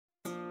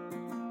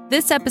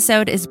This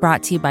episode is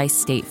brought to you by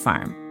State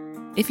Farm.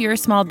 If you're a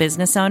small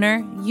business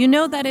owner, you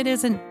know that it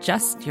isn't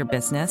just your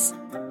business,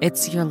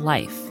 it's your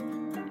life.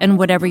 And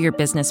whatever your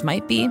business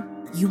might be,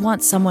 you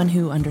want someone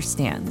who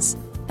understands.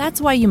 That's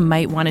why you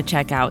might want to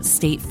check out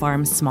State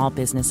Farm Small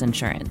Business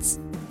Insurance.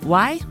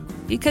 Why?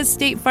 Because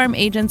State Farm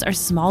agents are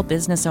small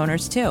business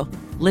owners too,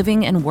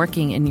 living and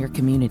working in your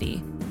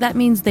community. That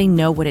means they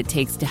know what it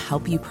takes to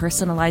help you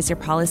personalize your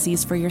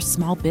policies for your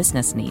small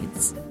business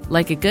needs.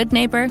 Like a good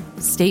neighbor,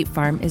 State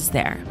Farm is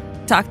there.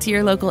 Talk to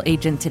your local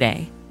agent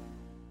today.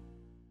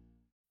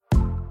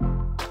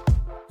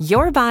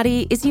 Your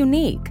body is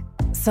unique.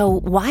 So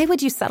why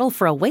would you settle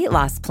for a weight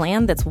loss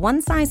plan that's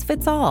one size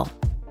fits all?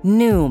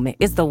 Noom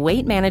is the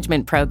weight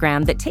management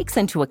program that takes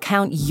into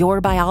account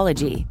your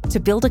biology to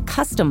build a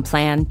custom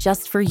plan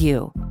just for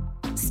you.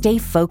 Stay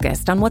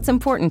focused on what's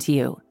important to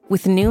you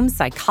with Noom's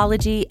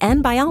psychology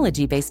and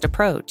biology-based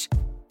approach.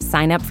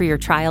 Sign up for your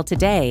trial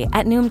today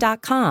at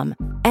Noom.com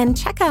and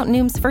check out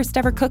Noom's first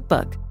ever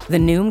cookbook, The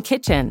Noom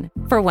Kitchen,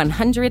 for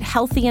 100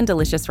 healthy and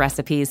delicious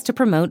recipes to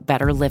promote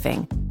better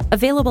living.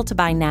 Available to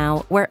buy now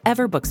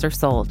wherever books are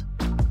sold.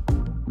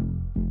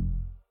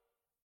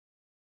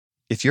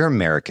 If you're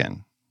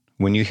American,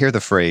 when you hear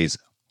the phrase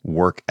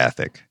work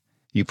ethic,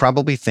 you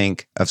probably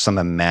think of some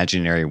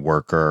imaginary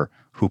worker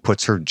who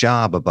puts her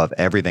job above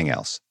everything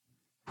else,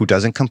 who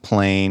doesn't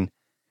complain,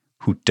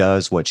 who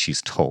does what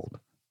she's told.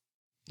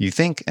 You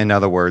think, in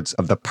other words,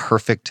 of the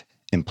perfect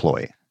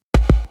employee.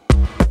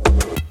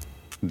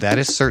 That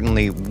is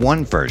certainly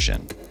one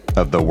version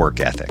of the work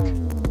ethic.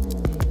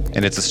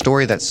 And it's a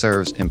story that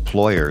serves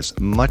employers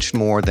much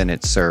more than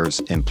it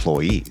serves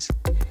employees.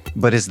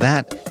 But is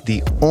that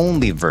the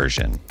only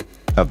version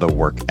of the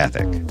work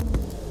ethic?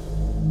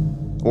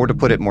 Or to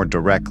put it more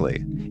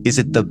directly, is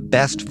it the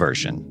best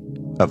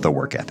version of the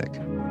work ethic?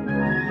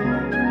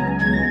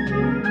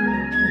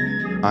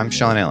 I'm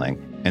Sean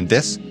Illing, and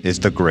this is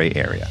The Gray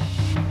Area.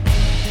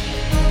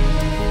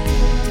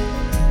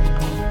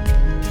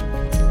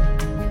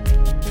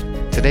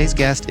 Today's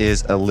guest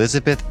is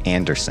Elizabeth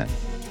Anderson.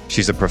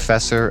 She's a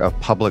professor of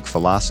public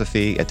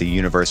philosophy at the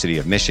University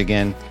of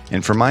Michigan,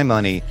 and for my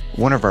money,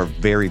 one of our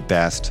very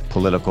best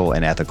political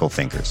and ethical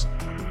thinkers.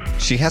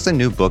 She has a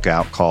new book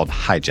out called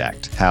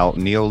Hijacked: How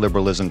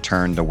Neoliberalism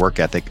Turned the Work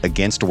Ethic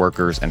Against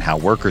Workers and How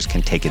Workers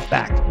Can Take It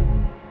Back.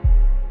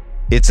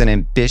 It's an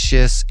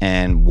ambitious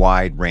and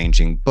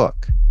wide-ranging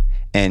book.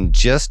 And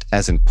just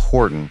as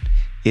important,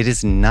 it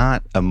is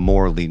not a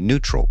morally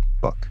neutral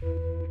book.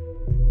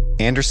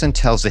 Anderson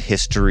tells the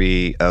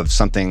history of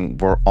something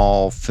we're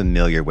all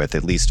familiar with,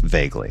 at least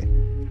vaguely,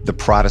 the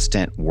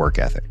Protestant work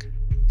ethic,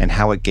 and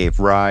how it gave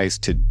rise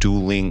to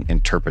dueling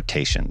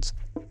interpretations.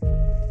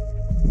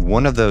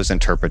 One of those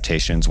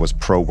interpretations was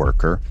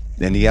pro-worker,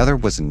 and the other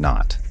was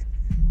not.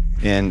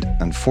 And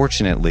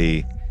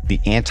unfortunately, the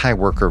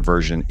anti-worker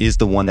version is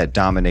the one that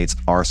dominates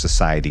our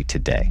society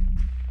today.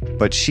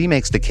 But she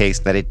makes the case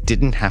that it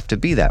didn't have to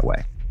be that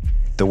way.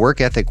 The work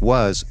ethic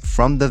was,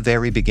 from the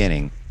very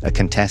beginning, a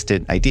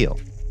contested ideal.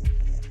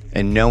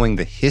 And knowing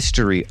the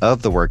history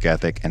of the work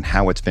ethic and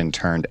how it's been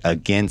turned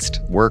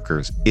against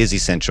workers is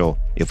essential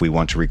if we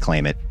want to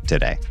reclaim it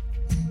today.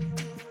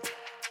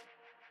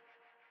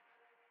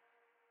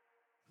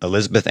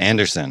 Elizabeth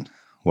Anderson,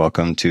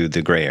 welcome to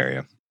The Gray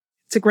Area.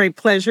 It's a great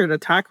pleasure to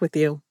talk with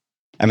you.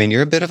 I mean,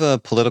 you're a bit of a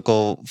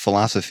political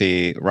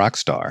philosophy rock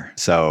star,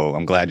 so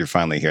I'm glad you're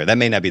finally here. That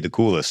may not be the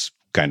coolest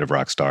kind of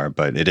rock star,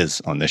 but it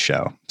is on this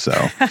show, so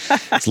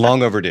it's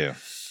long overdue.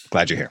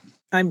 Glad you're here.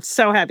 I'm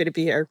so happy to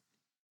be here.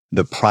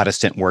 The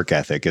Protestant work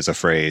ethic is a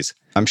phrase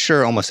I'm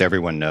sure almost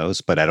everyone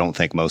knows, but I don't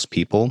think most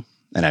people,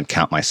 and I'd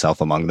count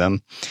myself among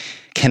them,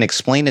 can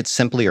explain it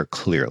simply or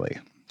clearly.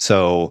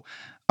 So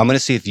I'm going to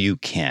see if you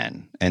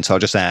can. And so I'll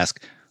just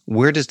ask,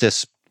 where does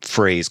this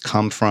phrase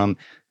come from,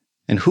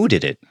 and who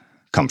did it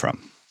come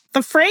from?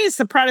 The phrase,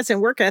 the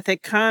Protestant work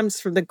ethic, comes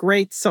from the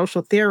great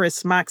social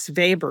theorist Max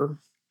Weber,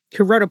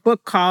 who wrote a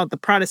book called The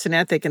Protestant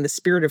Ethic and the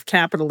Spirit of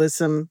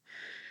Capitalism.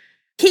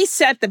 He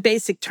set the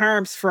basic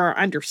terms for our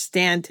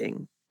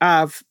understanding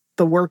of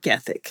the work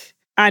ethic.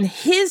 On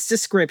his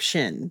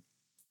description,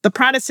 the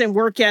Protestant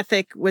work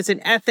ethic was an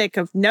ethic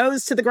of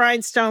nose to the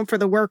grindstone for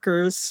the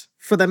workers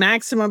for the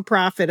maximum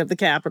profit of the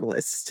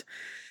capitalist.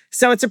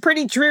 So it's a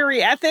pretty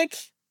dreary ethic.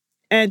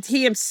 And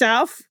he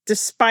himself,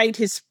 despite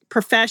his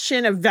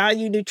profession of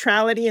value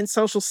neutrality and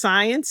social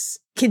science,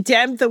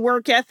 condemned the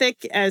work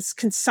ethic as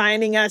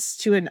consigning us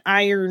to an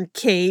iron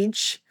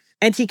cage.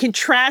 And he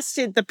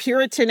contrasted the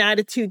Puritan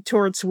attitude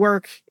towards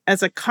work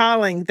as a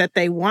calling that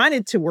they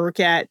wanted to work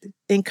at,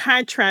 in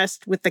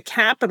contrast with the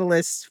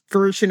capitalist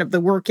version of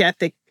the work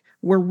ethic,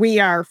 where we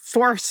are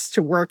forced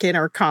to work in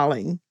our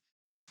calling.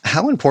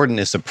 How important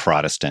is the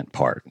Protestant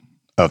part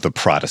of the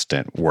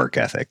Protestant work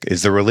ethic?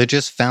 Is the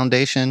religious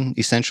foundation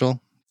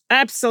essential?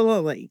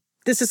 Absolutely.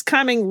 This is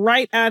coming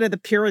right out of the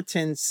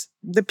Puritans.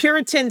 The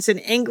Puritans in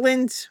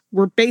England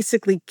were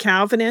basically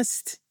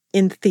Calvinist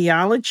in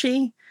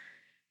theology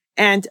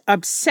and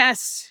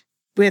obsessed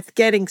with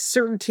getting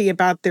certainty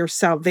about their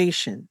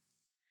salvation.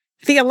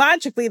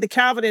 Theologically, the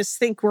Calvinists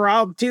think we're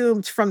all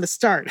doomed from the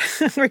start,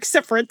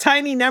 except for a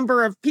tiny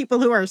number of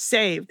people who are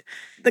saved.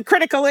 The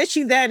critical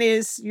issue then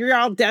is you're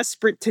all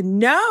desperate to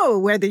know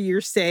whether you're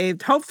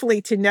saved,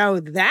 hopefully to know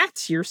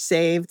that you're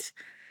saved.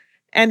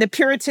 And the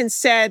Puritans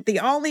said the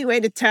only way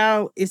to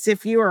tell is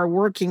if you are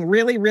working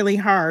really, really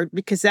hard,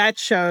 because that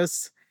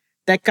shows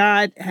that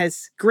God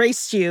has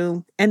graced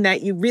you and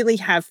that you really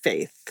have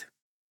faith.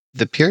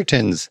 The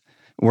Puritans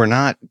were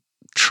not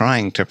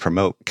trying to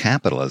promote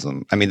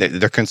capitalism. I mean,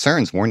 their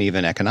concerns weren't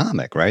even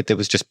economic, right? It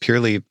was just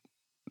purely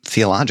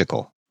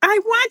theological. I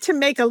want to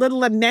make a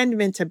little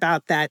amendment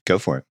about that. Go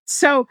for it.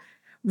 So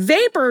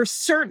Weber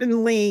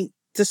certainly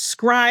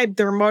described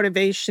their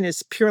motivation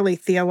as purely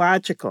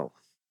theological.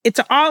 It's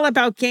all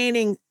about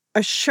gaining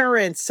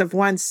assurance of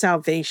one's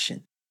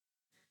salvation.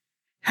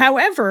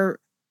 However,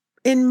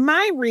 in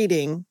my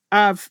reading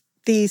of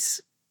these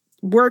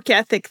work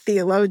ethic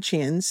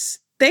theologians,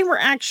 they were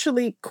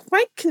actually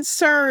quite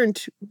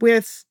concerned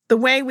with the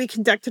way we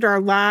conducted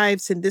our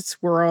lives in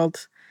this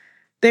world.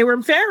 They were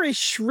very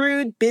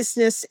shrewd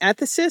business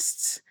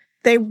ethicists.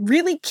 They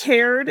really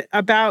cared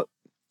about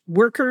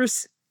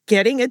workers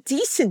getting a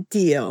decent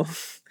deal,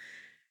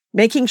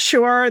 making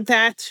sure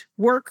that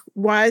work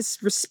was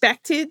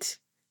respected,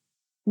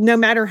 no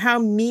matter how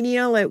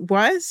menial it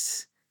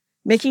was,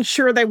 making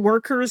sure that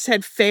workers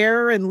had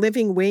fair and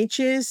living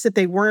wages, that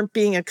they weren't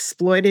being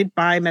exploited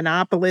by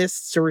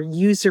monopolists or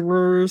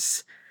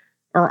usurers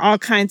or all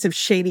kinds of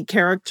shady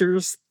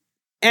characters.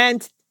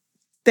 And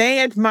they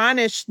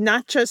admonished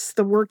not just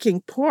the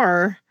working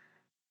poor,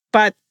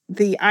 but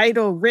the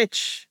idle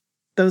rich,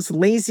 those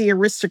lazy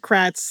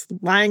aristocrats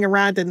lying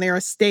around in their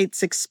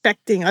estates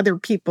expecting other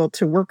people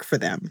to work for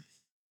them.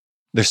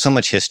 There's so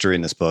much history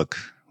in this book.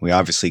 We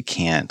obviously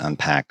can't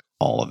unpack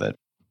all of it.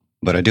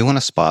 But I do want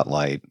to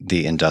spotlight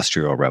the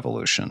Industrial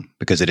Revolution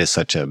because it is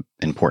such an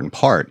important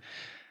part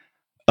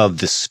of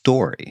the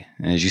story.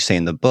 And as you say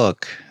in the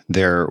book,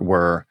 there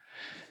were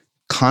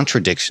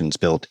contradictions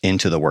built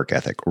into the work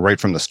ethic right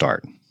from the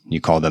start.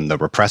 You call them the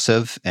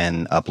repressive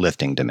and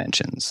uplifting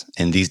dimensions.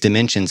 And these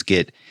dimensions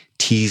get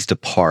teased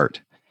apart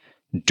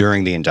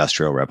during the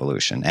Industrial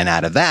Revolution. And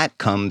out of that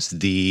comes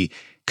the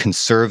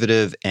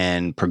conservative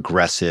and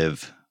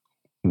progressive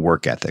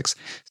work ethics.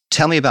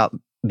 Tell me about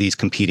these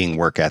competing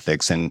work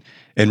ethics and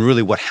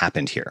really what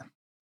happened here.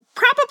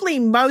 Probably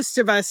most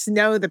of us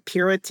know the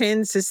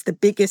Puritans as the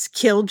biggest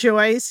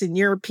killjoys in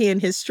European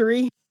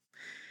history,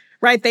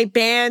 right? They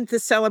banned the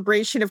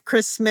celebration of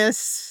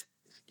Christmas.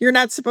 You're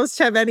not supposed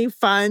to have any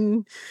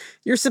fun.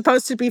 You're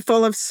supposed to be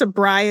full of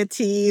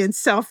sobriety and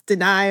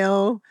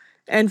self-denial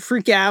and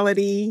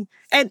frugality.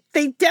 And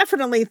they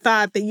definitely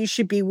thought that you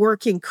should be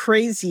working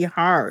crazy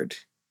hard.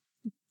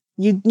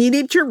 You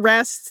needed your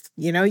rest,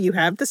 you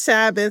have the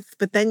Sabbath,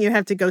 but then you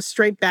have to go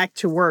straight back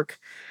to work.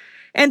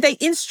 And they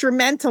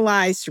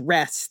instrumentalized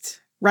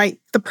rest, right?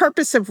 The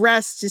purpose of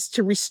rest is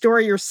to restore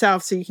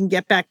yourself so you can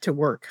get back to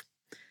work.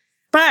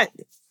 But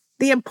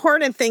the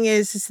important thing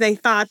is they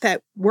thought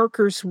that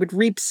workers would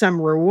reap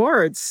some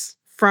rewards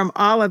from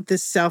all of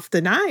this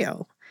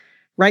self-denial,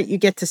 right? You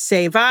get to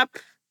save up.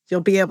 You'll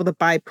be able to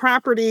buy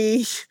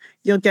property.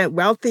 You'll get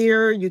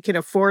wealthier. You can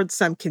afford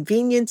some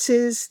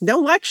conveniences. No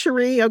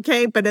luxury,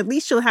 okay? But at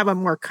least you'll have a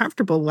more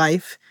comfortable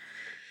life.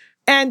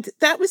 And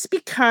that was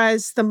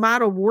because the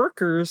model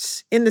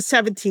workers in the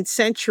 17th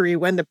century,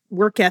 when the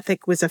work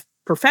ethic was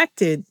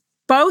perfected,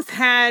 both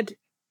had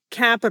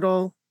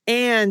capital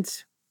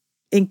and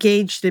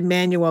engaged in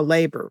manual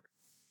labor.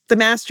 The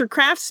master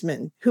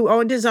craftsman who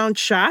owned his own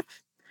shop,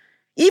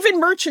 even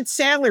merchant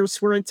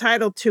sailors were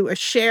entitled to a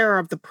share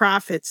of the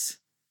profits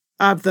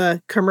of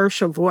the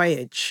commercial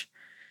voyage.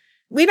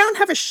 We don't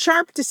have a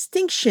sharp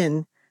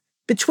distinction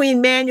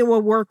between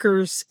manual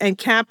workers and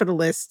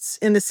capitalists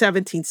in the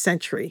 17th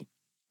century.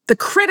 The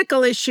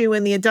critical issue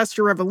in the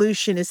Industrial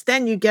Revolution is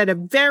then you get a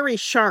very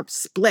sharp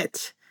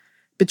split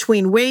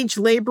between wage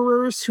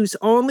laborers whose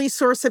only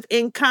source of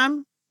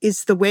income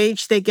is the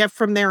wage they get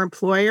from their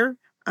employer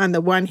on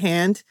the one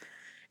hand,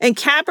 and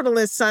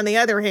capitalists on the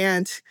other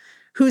hand,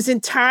 whose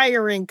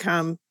entire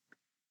income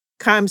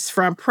comes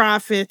from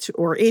profit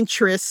or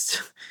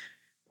interest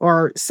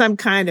or some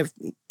kind of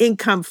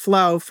income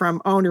flow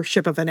from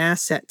ownership of an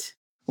asset.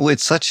 Well,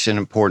 it's such an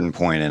important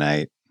point,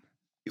 and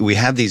we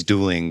have these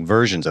dueling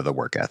versions of the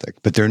work ethic,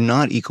 but they're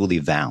not equally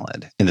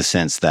valid in the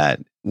sense that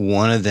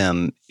one of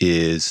them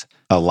is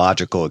a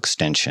logical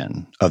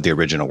extension of the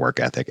original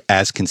work ethic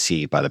as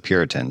conceived by the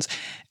Puritans,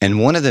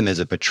 and one of them is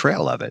a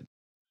betrayal of it.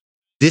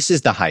 This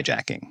is the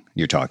hijacking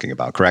you're talking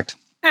about, correct?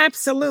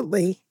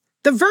 Absolutely.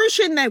 The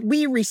version that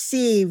we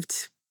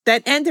received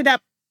that ended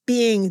up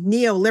being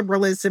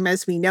neoliberalism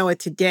as we know it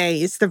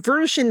today is the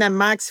version that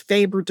Max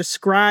Weber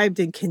described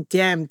and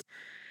condemned.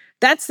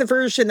 That's the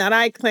version that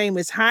I claim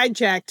was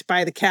hijacked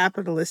by the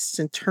capitalists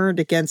and turned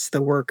against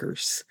the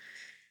workers.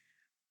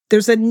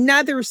 There's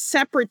another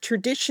separate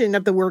tradition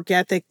of the work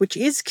ethic which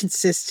is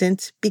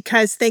consistent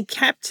because they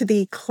kept to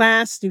the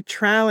class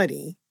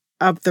neutrality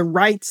of the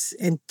rights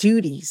and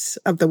duties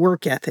of the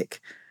work ethic.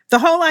 The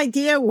whole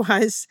idea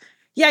was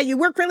Yeah, you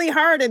work really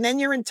hard and then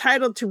you're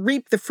entitled to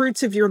reap the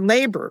fruits of your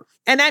labor.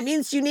 And that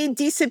means you need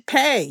decent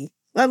pay,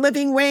 a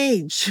living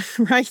wage,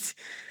 right?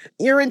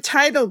 You're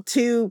entitled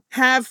to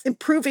have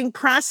improving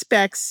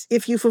prospects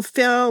if you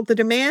fulfill the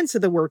demands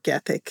of the work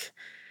ethic.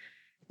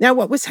 Now,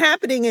 what was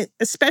happening,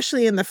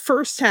 especially in the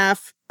first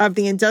half of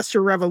the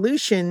Industrial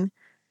Revolution,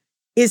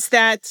 is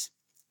that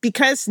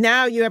because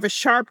now you have a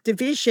sharp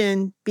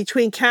division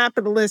between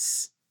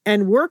capitalists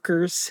and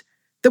workers,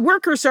 the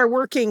workers are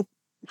working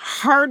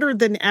harder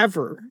than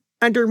ever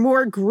under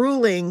more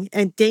grueling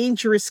and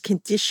dangerous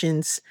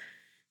conditions,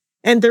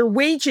 and their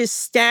wages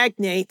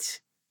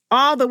stagnate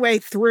all the way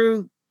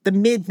through the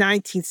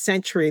mid-19th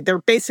century. They're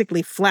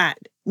basically flat.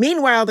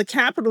 Meanwhile, the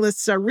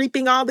capitalists are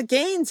reaping all the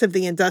gains of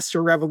the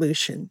Industrial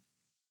Revolution.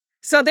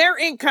 So their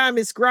income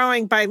is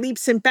growing by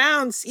leaps and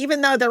bounds,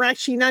 even though they're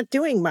actually not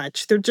doing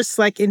much. They're just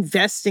like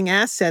investing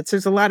assets.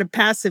 There's a lot of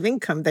passive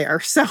income there.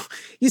 So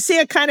you see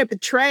a kind of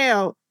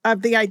betrayal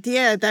of the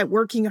idea that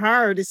working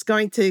hard is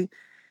going to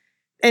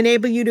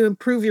enable you to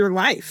improve your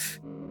life.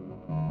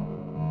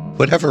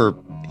 Whatever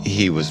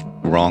he was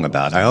wrong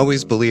about, I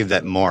always believed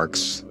that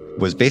Marx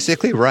was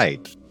basically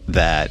right,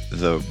 that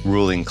the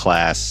ruling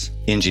class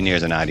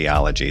engineers an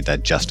ideology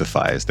that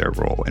justifies their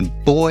role. And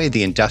boy,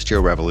 the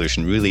Industrial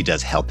Revolution really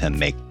does help him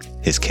make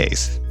his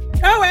case.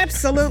 Oh,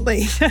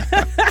 absolutely.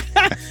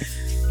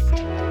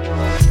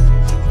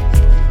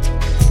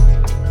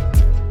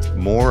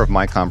 More of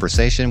my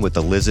conversation with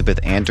Elizabeth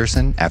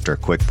Anderson after a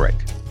quick break.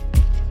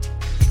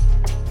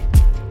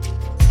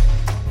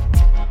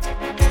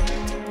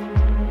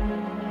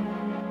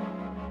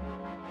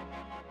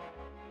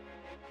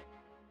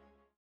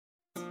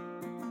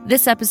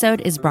 This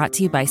episode is brought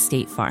to you by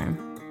State Farm.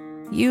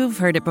 You've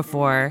heard it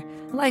before.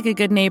 Like a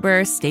good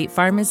neighbor, State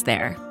Farm is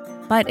there.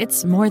 But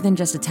it's more than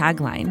just a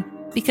tagline,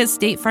 because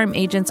State Farm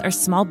agents are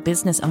small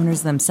business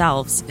owners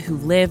themselves who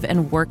live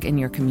and work in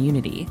your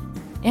community.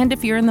 And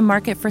if you're in the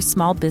market for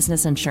small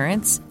business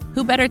insurance,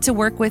 who better to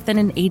work with than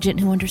an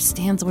agent who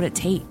understands what it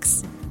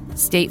takes?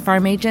 State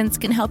Farm agents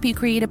can help you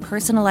create a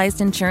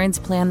personalized insurance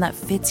plan that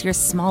fits your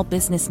small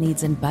business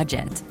needs and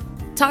budget.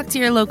 Talk to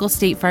your local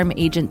State Farm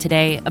agent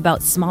today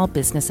about small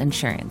business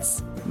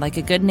insurance. Like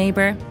a good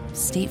neighbor,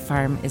 State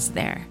Farm is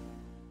there.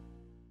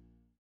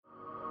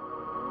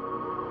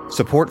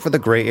 Support for the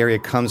gray area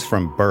comes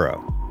from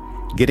Burrow.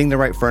 Getting the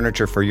right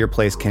furniture for your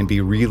place can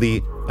be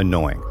really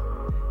annoying.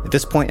 At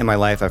this point in my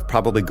life, I've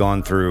probably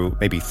gone through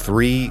maybe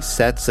 3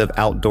 sets of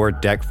outdoor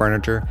deck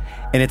furniture,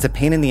 and it's a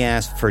pain in the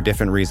ass for a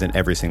different reason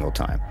every single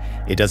time.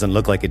 It doesn't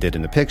look like it did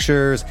in the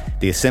pictures,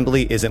 the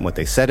assembly isn't what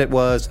they said it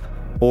was,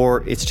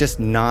 or it's just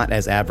not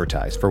as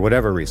advertised for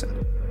whatever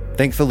reason.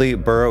 Thankfully,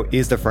 Burrow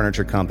is the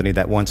furniture company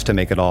that wants to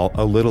make it all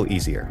a little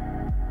easier.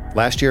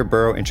 Last year,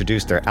 Burrow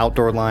introduced their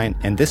outdoor line,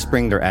 and this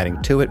spring they're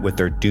adding to it with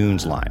their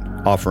Dunes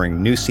line,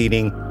 offering new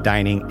seating,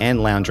 dining,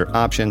 and lounger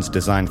options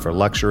designed for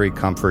luxury,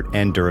 comfort,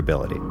 and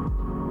durability.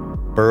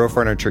 Burrow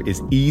furniture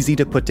is easy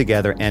to put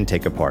together and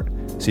take apart,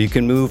 so you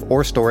can move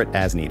or store it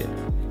as needed.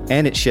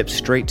 And it ships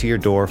straight to your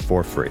door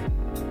for free.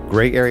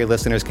 Gray Area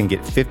listeners can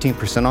get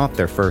 15% off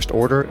their first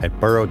order at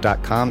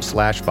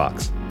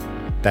burrow.com/Vox.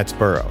 That's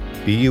Burrow,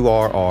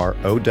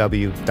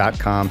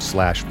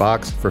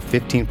 BURROW.com/Vox for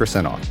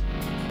 15% off.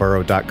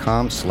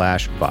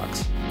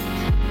 burrow.com/Vox.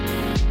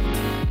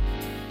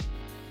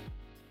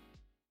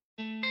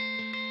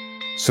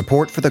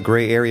 Support for the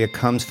Gray Area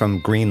comes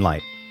from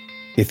Greenlight.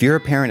 If you're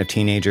a parent of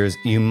teenagers,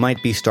 you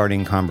might be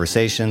starting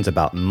conversations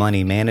about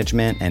money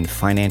management and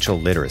financial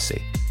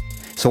literacy.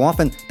 So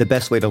often, the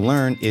best way to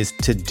learn is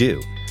to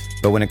do.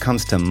 But when it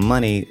comes to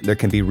money, there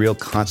can be real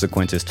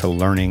consequences to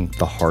learning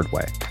the hard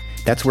way.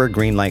 That's where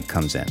Greenlight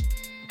comes in.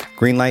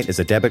 Greenlight is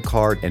a debit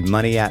card and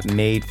money app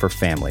made for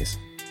families.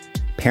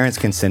 Parents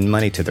can send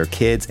money to their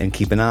kids and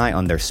keep an eye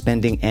on their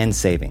spending and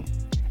saving.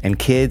 And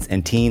kids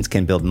and teens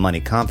can build money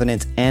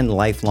confidence and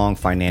lifelong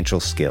financial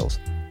skills.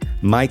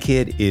 My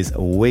kid is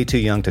way too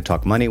young to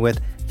talk money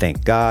with,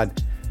 thank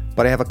God,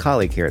 but I have a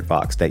colleague here at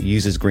Vox that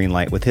uses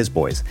Greenlight with his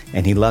boys,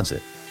 and he loves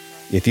it.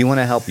 If you want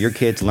to help your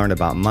kids learn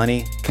about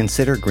money,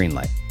 consider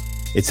Greenlight.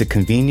 It's a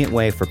convenient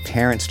way for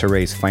parents to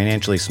raise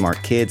financially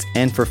smart kids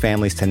and for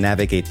families to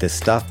navigate this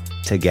stuff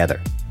together.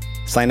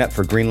 Sign up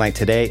for Greenlight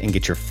today and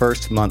get your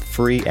first month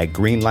free at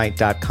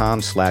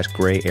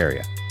greenlight.com/gray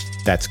area.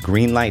 That's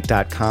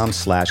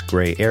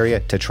greenlight.com/gray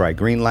area to try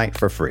Greenlight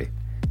for free.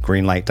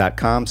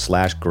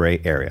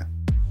 Greenlight.com/gray area.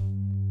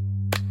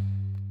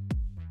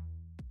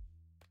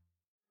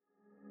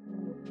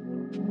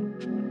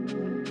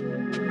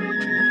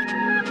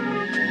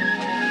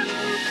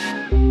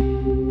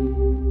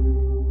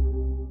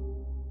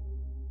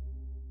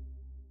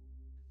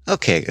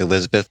 Okay,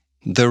 Elizabeth,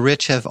 the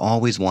rich have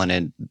always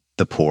wanted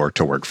the poor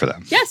to work for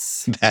them.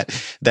 Yes.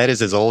 That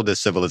is as old as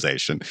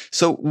civilization.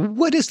 So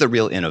what is the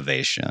real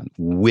innovation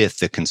with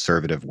the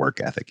conservative work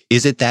ethic?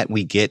 Is it that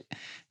we get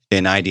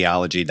an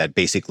ideology that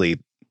basically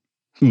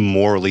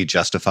morally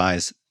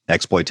justifies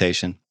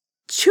exploitation?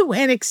 To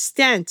an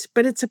extent,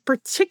 but it's a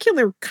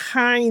particular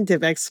kind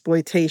of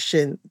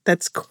exploitation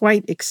that's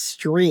quite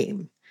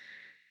extreme.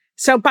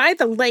 So by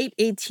the late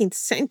 18th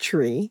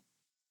century,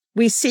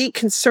 we see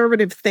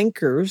conservative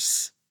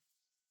thinkers,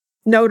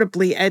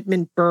 notably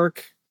Edmund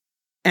Burke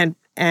and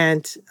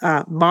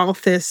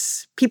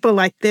Malthus, people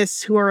like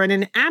this, who are in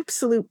an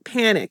absolute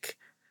panic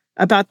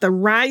about the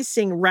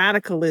rising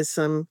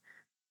radicalism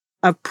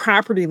of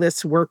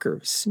propertyless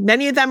workers.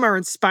 Many of them are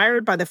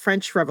inspired by the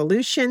French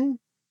Revolution,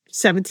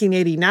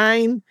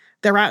 1789.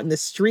 They're out in the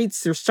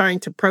streets. They're starting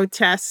to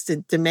protest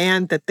and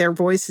demand that their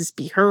voices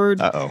be heard.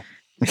 Uh-oh.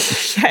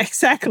 Yeah,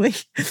 exactly.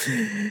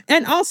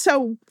 And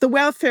also, the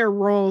welfare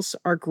rolls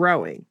are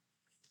growing.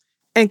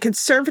 And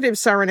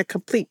conservatives are in a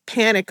complete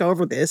panic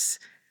over this.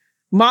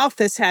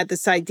 Malthus had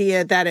this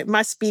idea that it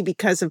must be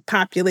because of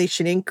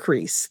population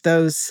increase.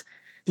 Those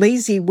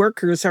lazy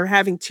workers are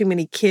having too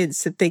many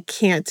kids that they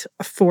can't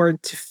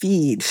afford to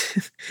feed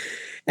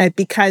and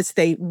because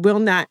they will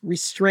not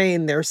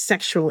restrain their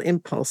sexual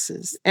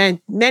impulses. And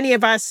many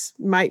of us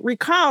might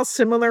recall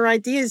similar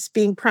ideas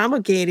being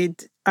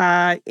promulgated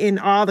in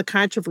all the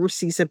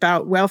controversies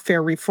about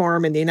welfare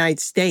reform in the United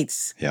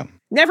States. Yeah.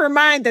 Never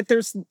mind that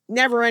there's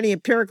never any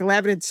empirical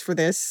evidence for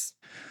this.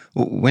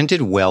 When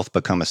did wealth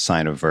become a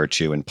sign of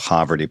virtue and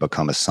poverty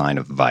become a sign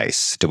of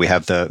vice? Do we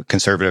have the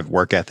conservative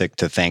work ethic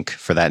to thank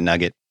for that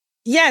nugget?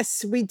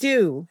 Yes, we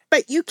do.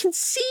 But you can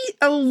see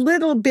a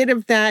little bit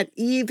of that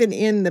even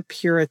in the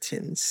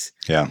Puritans.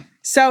 Yeah.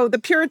 So the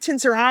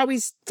Puritans are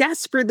always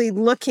desperately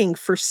looking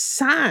for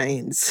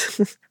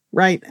signs,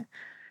 right,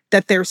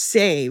 that they're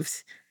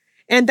saved.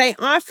 And they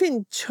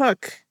often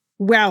took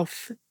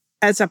wealth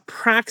as a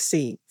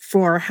proxy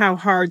for how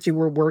hard you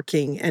were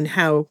working and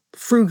how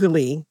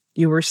frugally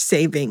you were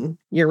saving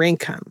your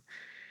income.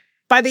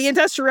 By the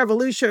Industrial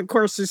Revolution, of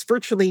course, there's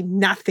virtually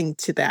nothing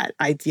to that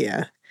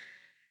idea.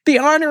 The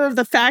owner of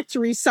the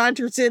factory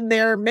saunters in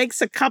there,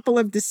 makes a couple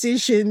of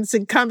decisions,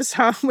 and comes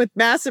home with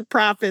massive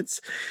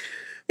profits.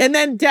 And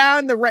then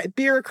down the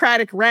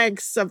bureaucratic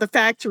ranks of the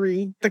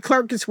factory, the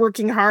clerk is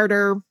working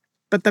harder,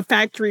 but the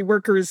factory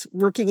worker is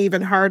working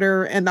even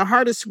harder. And the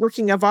hardest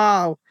working of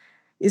all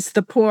is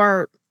the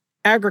poor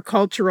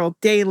agricultural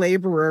day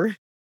laborer.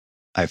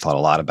 I thought a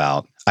lot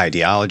about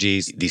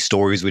ideologies, these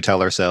stories we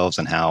tell ourselves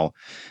and how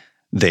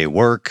they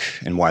work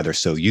and why they're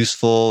so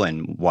useful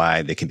and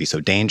why they can be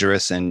so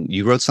dangerous. And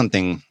you wrote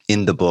something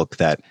in the book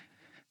that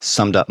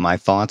summed up my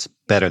thoughts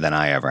better than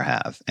I ever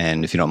have.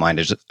 And if you don't mind,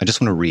 I just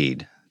want to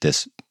read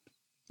this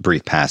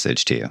brief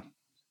passage to you.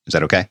 Is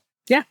that okay?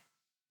 Yeah.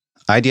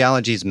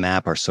 Ideologies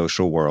map our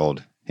social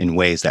world in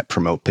ways that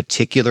promote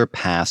particular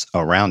paths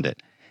around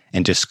it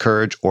and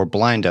discourage or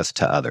blind us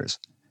to others.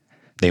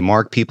 They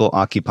mark people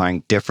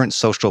occupying different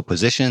social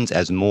positions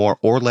as more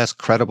or less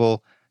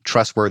credible,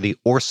 trustworthy,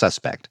 or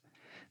suspect.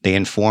 They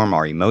inform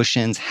our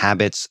emotions,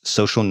 habits,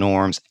 social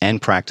norms, and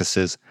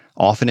practices,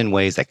 often in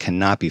ways that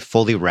cannot be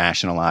fully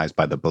rationalized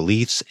by the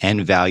beliefs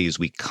and values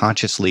we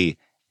consciously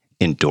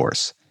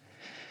endorse.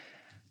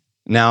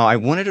 Now, I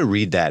wanted to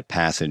read that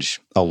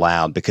passage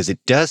aloud because it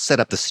does set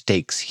up the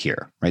stakes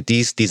here, right?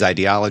 These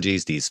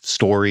ideologies, these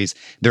stories,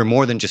 they're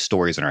more than just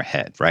stories in our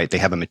head, right? They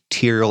have a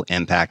material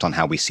impact on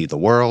how we see the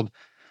world,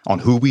 on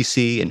who we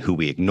see and who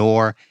we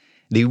ignore.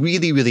 They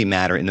really, really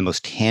matter in the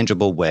most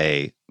tangible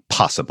way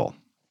possible.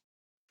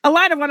 A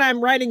lot of what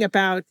I'm writing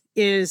about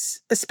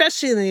is,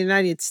 especially in the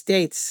United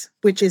States,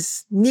 which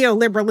is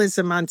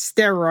neoliberalism on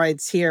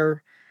steroids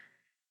here,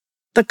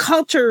 the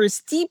culture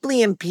is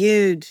deeply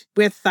imbued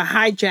with the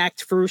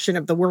hijacked version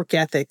of the work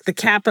ethic, the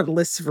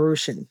capitalist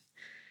version.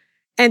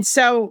 And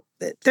so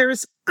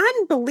there's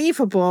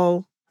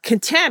unbelievable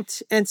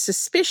contempt and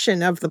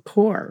suspicion of the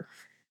poor.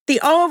 The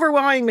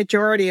overwhelming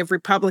majority of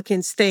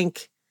Republicans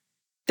think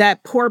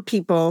that poor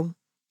people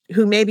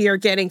who maybe are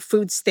getting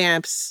food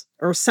stamps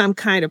or some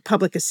kind of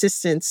public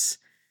assistance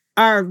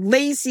are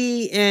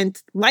lazy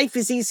and life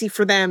is easy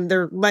for them.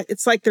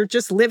 It's like they're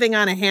just living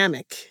on a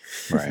hammock.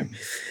 Right.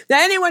 Now,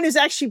 anyone who's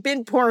actually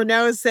been poor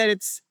knows that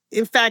it's,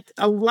 in fact,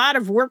 a lot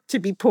of work to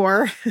be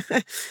poor,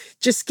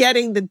 just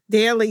getting the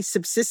daily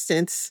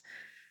subsistence.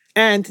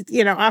 And,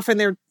 often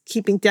they're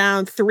keeping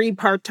down 3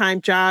 part-time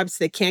jobs.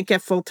 They can't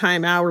get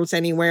full-time hours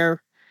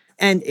anywhere.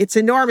 And it's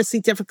enormously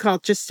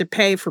difficult just to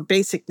pay for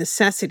basic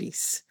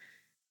necessities.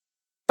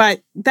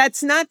 But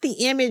that's not the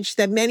image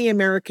that many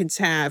Americans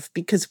have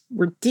because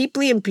we're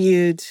deeply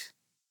imbued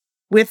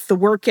with the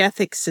work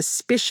ethic,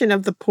 suspicion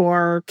of the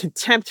poor,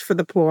 contempt for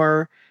the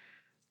poor,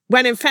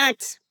 when in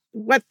fact,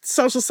 what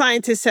social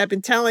scientists have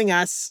been telling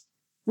us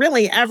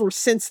really ever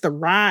since the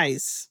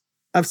rise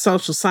of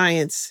social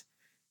science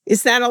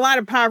is that a lot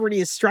of poverty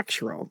is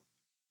structural.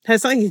 It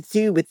has nothing to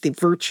do with the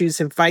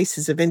virtues and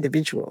vices of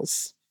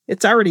individuals.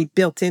 It's already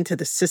built into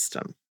the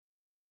system.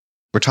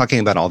 We're talking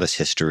about all this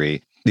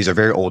history. These are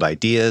very old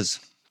ideas,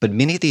 but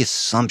many of the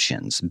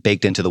assumptions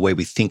baked into the way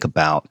we think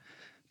about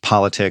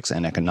politics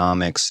and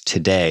economics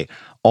today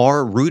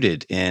are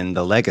rooted in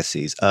the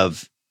legacies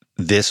of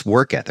this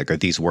work ethic or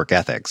these work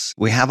ethics.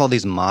 We have all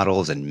these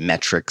models and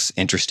metrics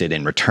interested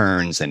in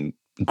returns and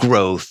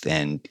growth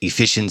and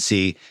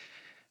efficiency,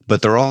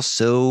 but they're all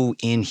so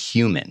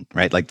inhuman,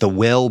 right? Like the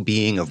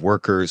well-being of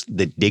workers,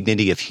 the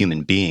dignity of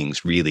human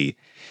beings really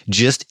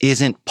just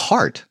isn't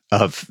part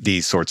of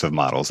these sorts of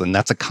models. And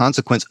that's a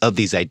consequence of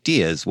these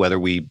ideas, whether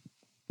we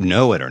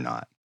know it or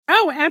not.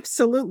 Oh,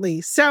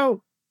 absolutely.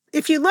 So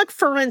if you look,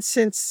 for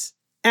instance,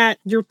 at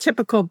your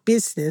typical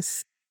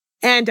business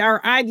and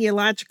our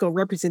ideological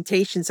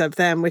representations of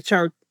them, which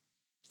are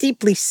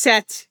deeply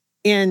set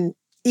in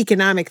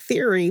economic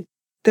theory,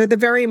 they're the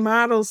very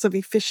models of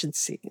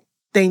efficiency.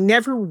 They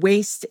never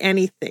waste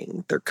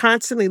anything. They're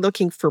constantly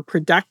looking for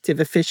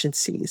productive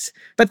efficiencies,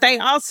 but they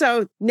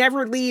also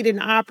never lead an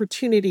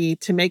opportunity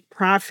to make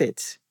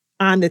profit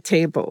on the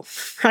table,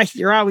 right?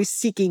 You're always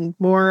seeking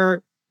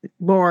more.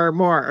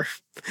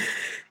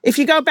 If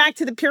you go back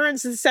to the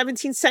Puritans of the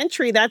 17th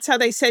century, that's how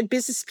they said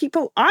business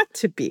people ought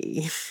to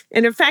be.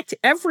 And in fact,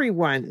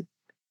 everyone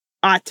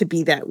ought to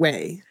be that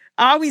way.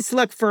 Always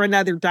look for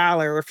another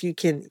dollar if you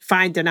can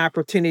find an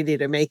opportunity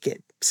to make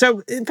it.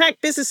 So, in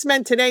fact,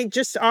 businessmen today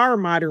just are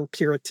modern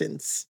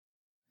Puritans.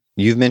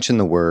 You've mentioned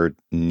the word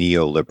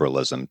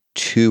neoliberalism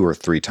 2 or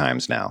 3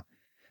 times now.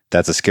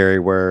 That's a scary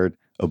word,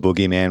 a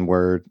boogeyman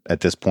word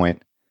at this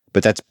point,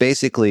 but that's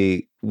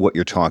basically what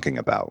you're talking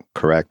about,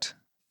 correct?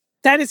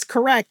 That is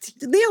correct.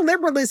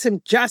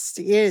 Neoliberalism just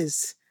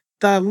is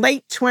the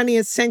late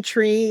 20th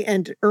century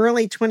and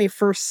early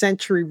 21st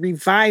century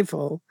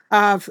revival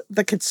of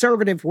the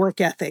conservative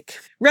work ethic.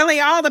 Really,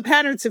 all the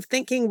patterns of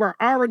thinking were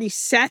already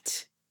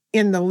set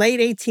in the late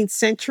 18th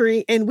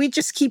century, and we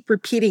just keep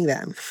repeating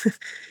them.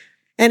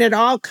 And it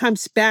all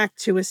comes back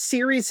to a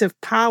series of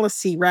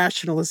policy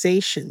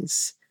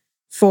rationalizations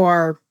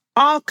for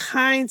all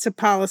kinds of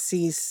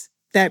policies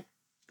that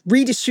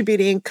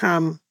redistribute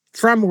income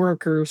from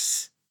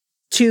workers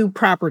to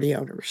property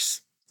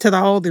owners, to the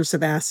holders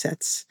of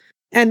assets.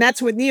 And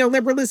that's what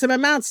neoliberalism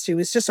amounts to.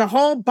 It's just a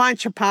whole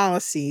bunch of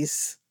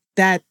policies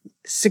that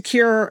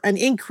secure an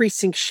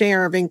increasing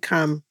share of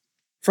income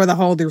for the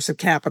holders of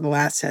capital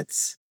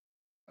assets.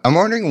 I'm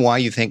wondering why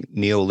you think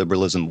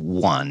neoliberalism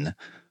won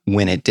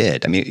when it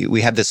did. I mean, we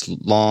had this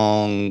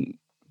long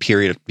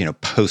period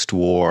of,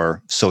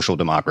 post-war social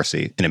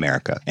democracy in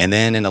America. And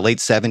then in the late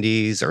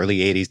 70s, early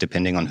 80s,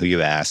 depending on who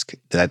you ask,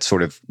 that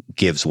sort of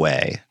gives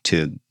way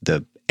to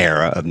the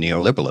era of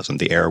neoliberalism,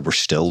 the era we're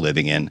still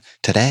living in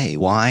today.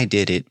 Why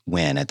did it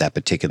win at that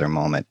particular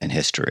moment in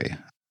history?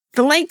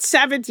 The late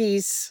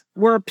 70s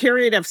were a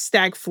period of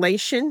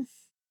stagflation.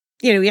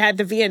 We had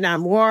the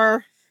Vietnam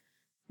War,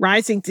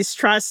 rising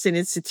distrust in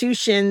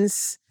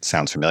institutions.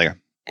 Sounds familiar.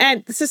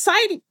 And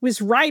society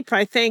was ripe,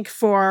 I think,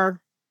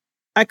 for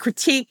a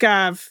critique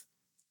of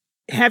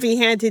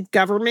heavy-handed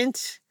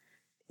government.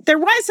 There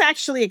was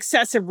actually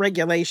excessive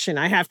regulation,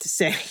 I have to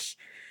say.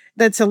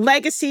 That's a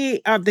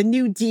legacy of the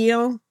New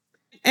Deal.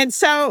 And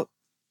so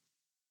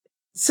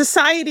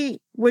society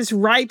was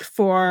ripe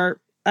for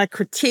a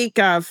critique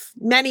of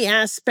many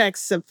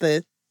aspects of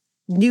the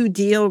New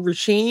Deal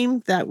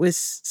regime that was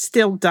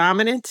still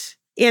dominant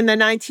in the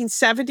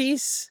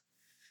 1970s.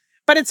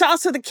 But it's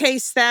also the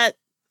case that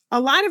a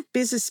lot of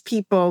business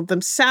people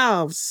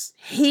themselves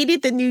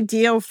hated the New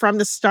Deal from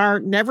the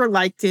start, never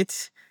liked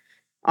it,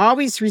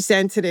 always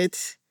resented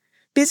it.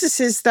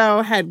 Businesses,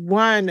 though, had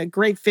won a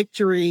great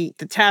victory,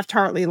 the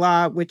Taft-Hartley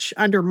Law, which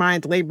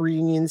undermined labor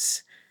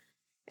unions.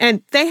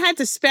 And they had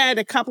to spend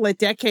a couple of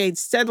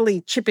decades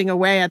steadily chipping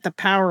away at the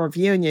power of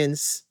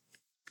unions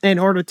in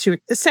order to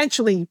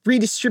essentially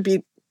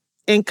redistribute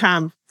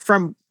income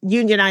from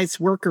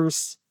unionized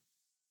workers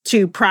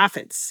to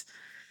profits.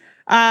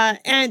 By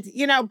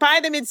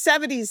the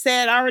mid-70s, they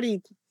had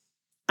already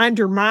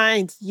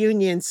undermined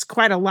unions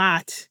quite a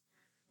lot.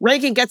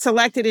 Reagan gets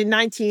elected in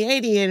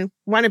 1980, and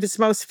one of his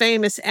most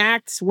famous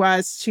acts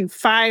was to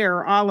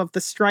fire all of the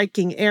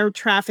striking air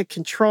traffic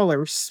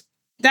controllers.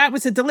 That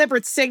was a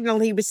deliberate signal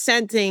he was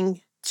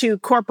sending to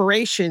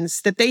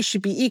corporations that they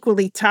should be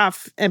equally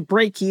tough and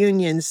break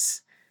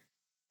unions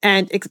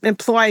and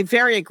employ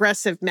very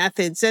aggressive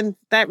methods. And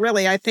that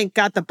really, I think,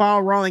 got the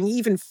ball rolling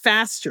even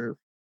faster.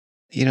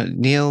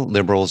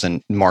 Neoliberals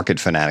and market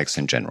fanatics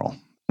in general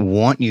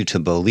want you to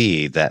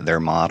believe that their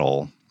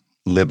model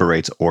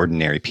liberates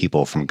ordinary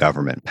people from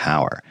government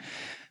power.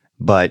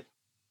 But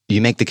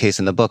you make the case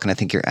in the book, and I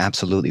think you're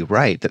absolutely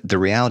right, that the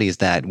reality is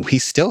that we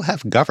still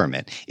have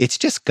government. It's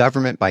just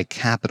government by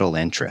capital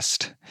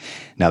interest.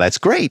 Now, that's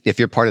great if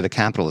you're part of the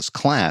capitalist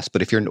class,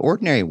 but if you're an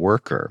ordinary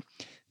worker,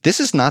 this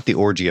is not the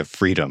orgy of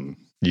freedom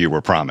you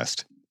were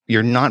promised.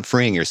 You're not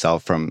freeing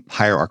yourself from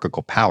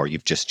hierarchical power.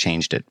 You've just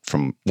changed it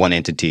from one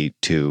entity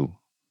to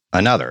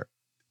another.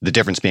 The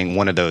difference being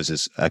one of those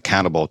is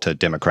accountable to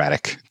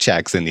democratic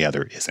checks and the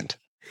other isn't.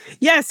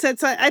 Yes,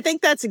 I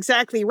think that's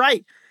exactly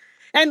right.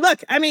 And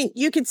look,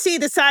 you can see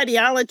this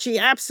ideology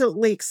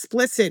absolutely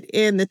explicit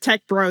in the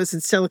tech bros in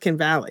Silicon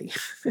Valley.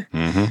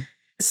 Mm-hmm.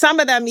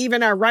 Some of them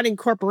even are running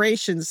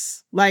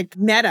corporations like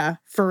Meta,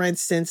 for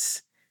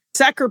instance.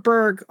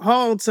 Zuckerberg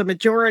holds a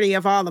majority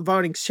of all the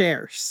voting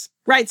shares.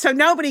 Right. So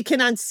nobody can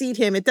unseat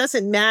him. It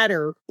doesn't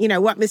matter,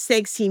 what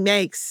mistakes he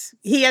makes.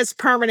 He has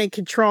permanent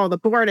control. The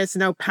board has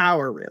no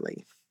power,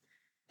 really.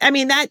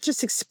 That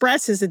just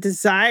expresses a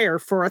desire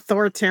for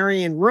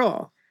authoritarian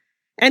rule.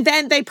 And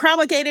then they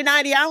promulgate an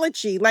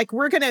ideology like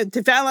we're going to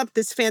develop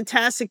this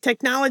fantastic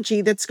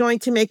technology that's going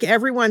to make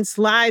everyone's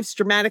lives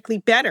dramatically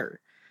better.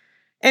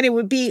 And it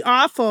would be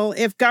awful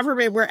if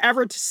government were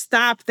ever to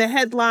stop the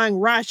headlong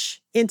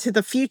rush into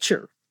the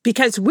future,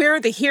 because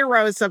we're the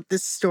heroes of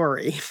this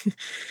story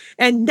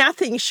and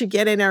nothing should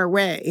get in our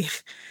way.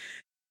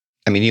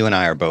 I mean, you and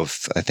I are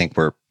both, I think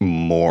we're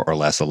more or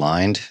less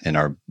aligned in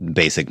our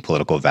basic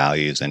political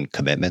values and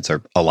commitments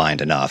are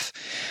aligned enough.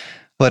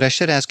 But I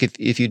should ask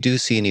if you do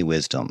see any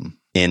wisdom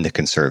in the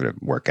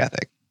conservative work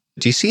ethic.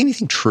 Do you see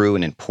anything true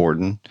and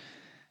important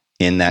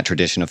in that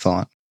tradition of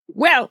thought?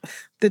 Well,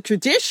 the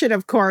tradition,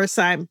 of course,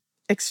 I'm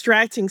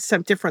extracting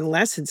some different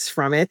lessons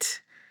from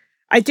it.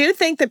 I do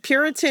think the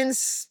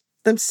Puritans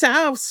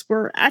themselves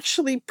were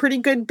actually pretty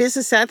good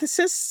business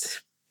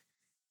ethicists,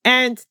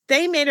 and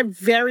they made a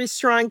very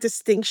strong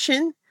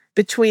distinction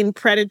between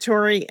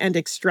predatory and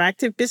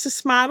extractive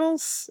business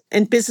models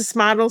and business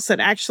models that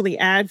actually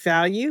add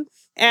value.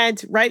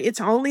 And, right, it's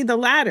only the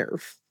latter,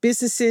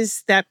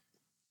 businesses that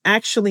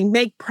actually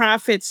make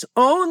profits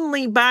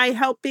only by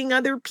helping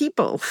other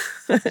people.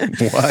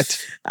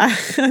 What?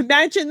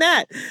 Imagine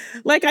that.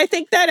 Like, I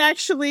think that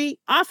actually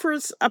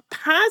offers a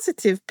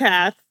positive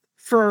path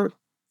for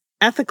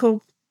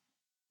ethical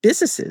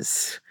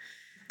businesses.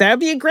 That would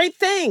be a great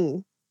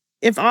thing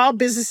if all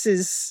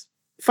businesses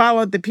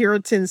followed the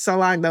Puritans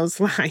along those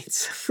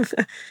lines.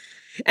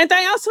 And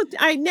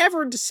I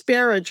never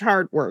disparage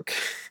hard work.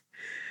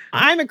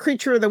 I'm a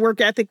creature of the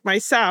work ethic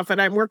myself,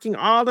 and I'm working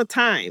all the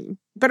time.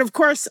 But of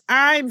course,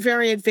 I'm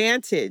very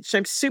advantaged.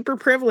 I'm super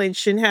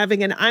privileged in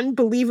having an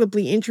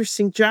unbelievably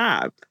interesting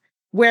job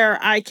where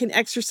I can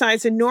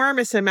exercise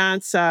enormous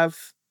amounts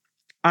of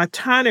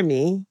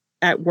autonomy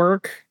at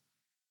work.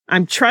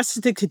 I'm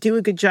trusted to do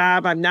a good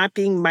job. I'm not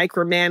being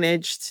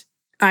micromanaged.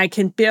 I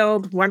can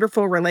build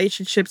wonderful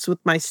relationships with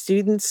my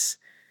students,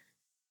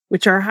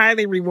 which are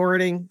highly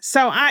rewarding.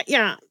 So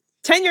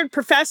tenured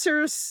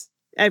professors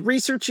at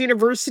research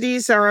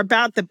universities are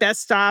about the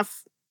best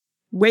off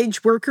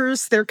wage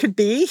workers there could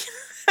be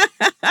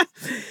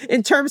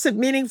in terms of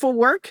meaningful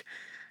work.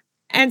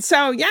 And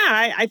so,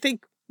 I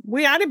think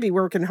we ought to be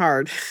working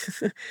hard.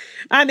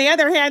 On the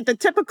other hand, the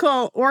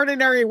typical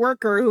ordinary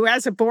worker who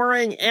has a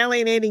boring,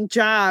 alienating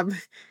job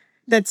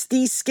that's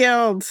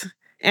de-skilled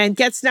and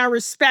gets no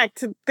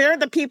respect, they're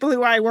the people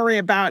who I worry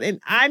about. And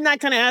I'm not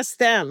going to ask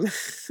them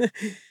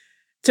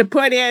to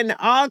put in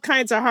all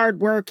kinds of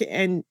hard work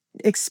and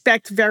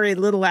expect very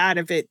little out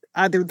of it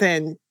other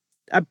than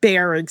a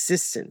bare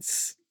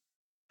existence.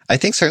 I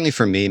think certainly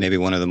for me, maybe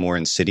one of the more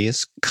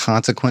insidious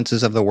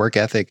consequences of the work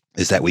ethic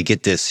is that we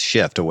get this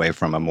shift away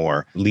from a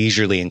more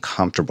leisurely and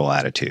comfortable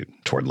attitude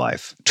toward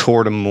life,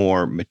 toward a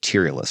more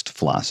materialist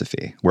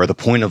philosophy, where the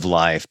point of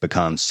life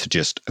becomes to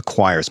just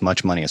acquire as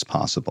much money as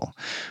possible,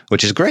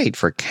 which is great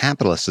for a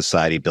capitalist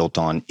society built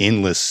on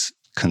endless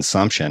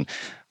consumption.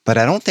 But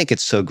I don't think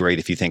it's so great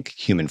if you think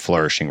human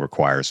flourishing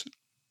requires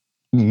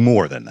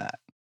more than that.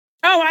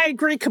 Oh, I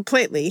agree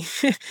completely.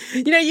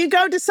 You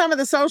go to some of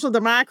the social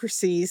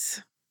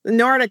democracies, the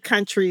Nordic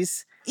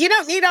countries, you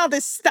don't need all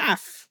this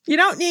stuff. You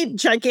don't need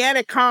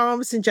gigantic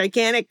homes and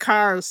gigantic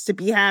cars to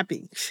be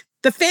happy.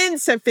 The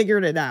Finns have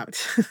figured it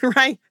out,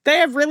 right? They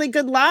have really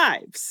good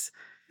lives.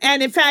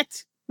 And in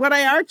fact, what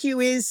I argue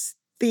is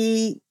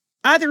the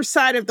other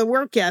side of the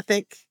work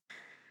ethic,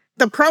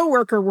 the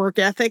pro-worker work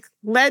ethic,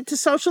 led to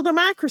social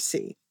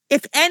democracy.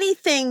 If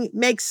anything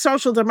makes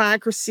social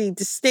democracy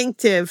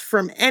distinctive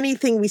from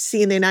anything we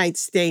see in the United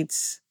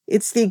States,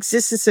 it's the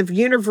existence of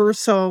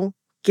universal,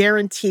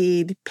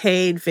 guaranteed,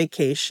 paid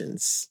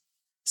vacations.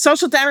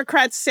 Social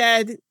democrats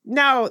said,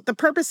 no, the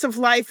purpose of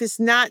life is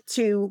not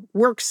to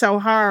work so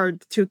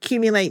hard to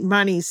accumulate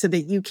money so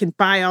that you can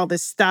buy all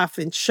this stuff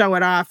and show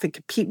it off and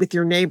compete with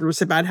your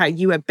neighbors about how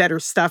you have better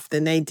stuff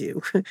than they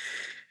do.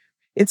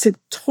 It's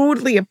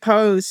totally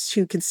opposed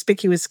to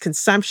conspicuous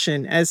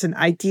consumption as an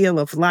ideal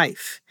of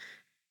life.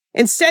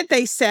 Instead,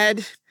 they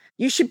said,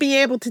 you should be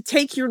able to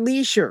take your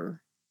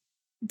leisure,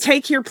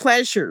 take your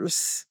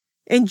pleasures,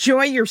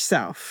 enjoy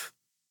yourself.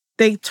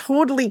 They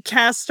totally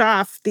cast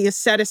off the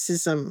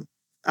asceticism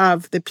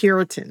of the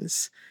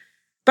Puritans.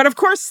 But of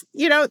course,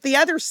 the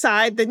other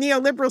side, the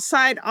neoliberal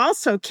side,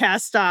 also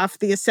cast off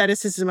the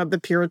asceticism of the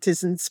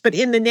Puritans, but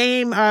in the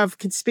name of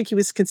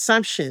conspicuous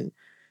consumption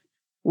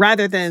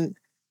rather than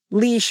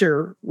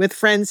leisure with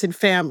friends and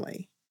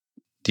family.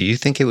 Do you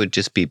think it would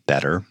just be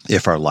better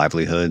if our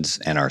livelihoods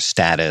and our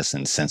status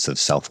and sense of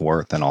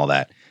self-worth and all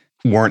that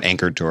weren't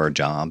anchored to our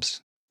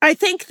jobs? I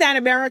think that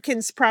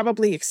Americans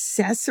probably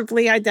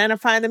excessively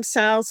identify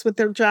themselves with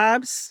their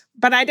jobs,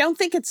 but I don't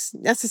think it's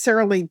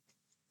necessarily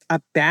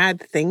a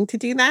bad thing to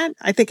do that.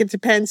 I think it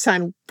depends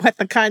on what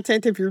the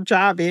content of your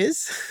job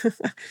is.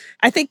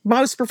 I think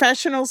most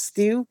professionals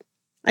do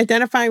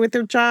identify with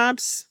their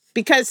jobs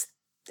because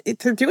if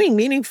they're doing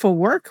meaningful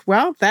work,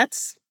 well,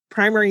 that's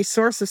primary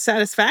source of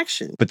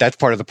satisfaction. But that's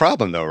part of the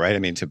problem, though, right? I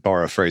mean, to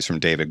borrow a phrase from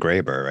David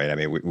Graeber, right? I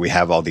mean, we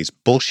have all these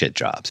bullshit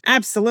jobs.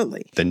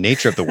 Absolutely. The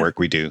nature of the work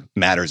we do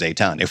matters a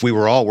ton. If we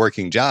were all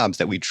working jobs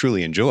that we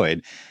truly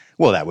enjoyed,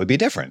 Well, that would be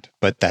different,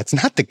 but that's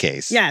not the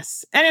case.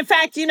 Yes. And in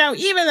fact,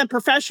 even the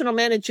professional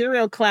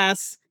managerial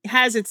class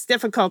has its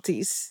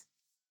difficulties.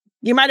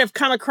 You might have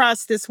come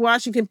across this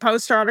Washington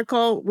Post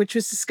article, which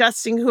was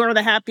discussing who are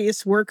the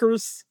happiest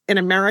workers in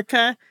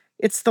America.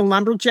 It's the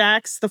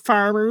lumberjacks, the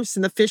farmers,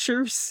 and the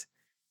fishers.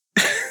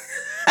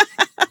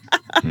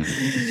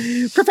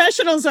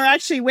 Professionals are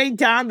actually way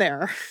down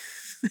there.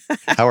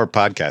 How are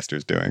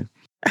podcasters doing?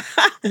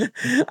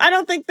 I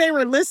don't think they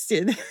were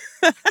listed.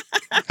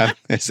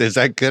 Is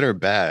that good or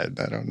bad?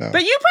 I don't know.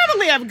 But you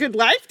probably have a good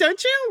life,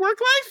 don't you? Work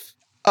life?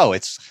 Oh,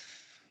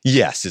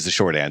 yes is the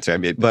short answer.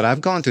 But I've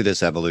gone through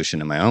this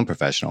evolution in my own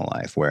professional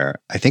life where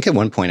I think at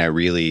one point I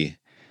really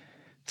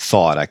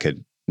thought I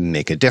could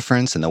make a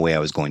difference. And the way I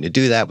was going to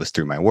do that was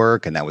through my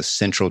work. And that was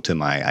central to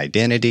my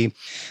identity.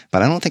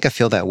 But I don't think I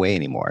feel that way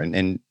anymore.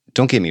 And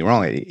don't get me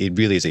wrong, it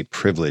really is a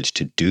privilege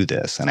to do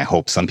this. And I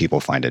hope some people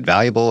find it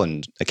valuable.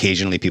 And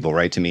occasionally people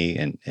write to me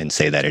and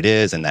say that it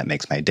is. And that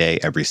makes my day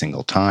every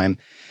single time.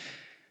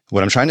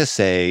 What I'm trying to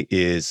say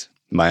is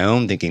my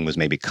own thinking was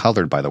maybe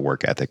colored by the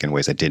work ethic in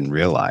ways I didn't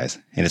realize.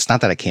 And it's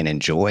not that I can't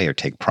enjoy or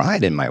take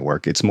pride in my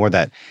work. It's more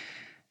that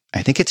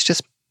I think it's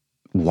just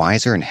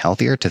wiser and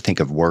healthier to think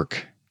of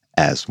work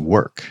as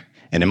work.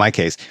 And in my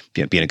case,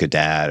 being a good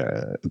dad,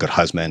 a good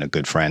husband, a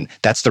good friend,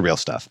 that's the real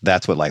stuff.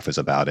 That's what life is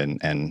about.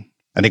 And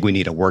I think we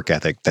need a work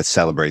ethic that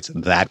celebrates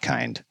that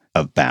kind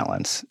of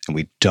balance. And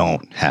we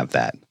don't have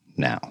that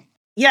now.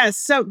 Yes.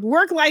 So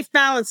work-life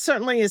balance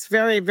certainly is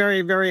very,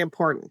 very, very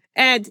important.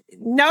 And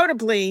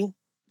notably,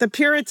 the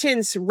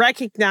Puritans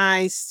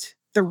recognized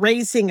the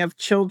raising of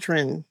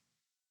children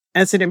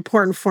as an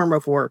important form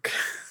of work.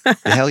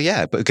 Hell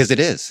yeah, because it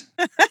is.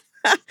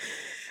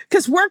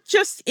 Because work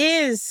just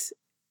is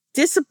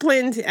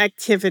disciplined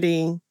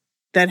activity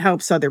that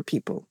helps other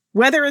people,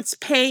 whether it's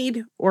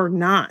paid or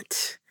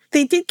not.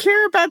 They did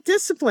care about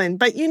discipline,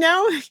 but you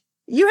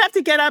have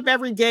to get up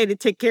every day to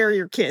take care of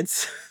your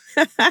kids.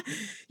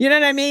 You know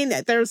what I mean?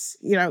 There's,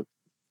 you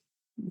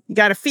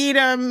got to feed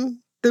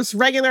them. There's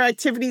regular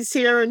activities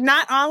here.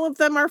 Not all of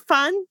them are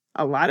fun.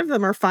 A lot of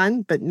them are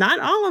fun, but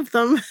not all of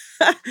them.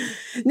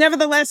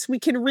 Nevertheless, we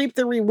can reap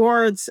the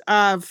rewards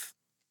of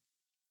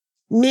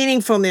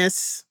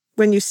meaningfulness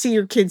when you see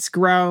your kids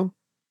grow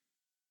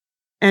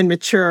and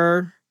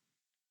mature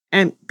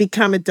and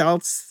become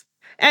adults.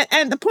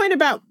 And the point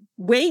about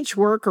wage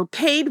work or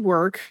paid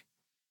work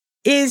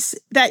is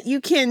that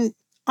you can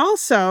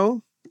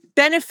also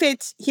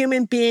benefit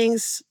human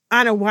beings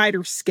on a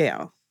wider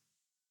scale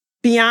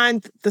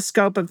beyond the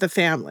scope of the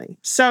family.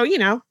 So,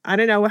 I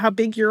don't know how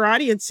big your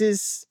audience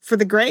is for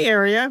the gray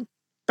area,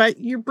 but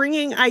you're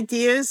bringing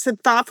ideas and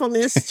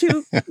thoughtfulness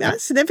to a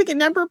significant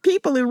number of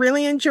people who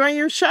really enjoy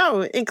your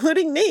show,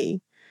 including me.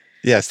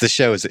 Yes, the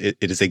show it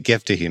is a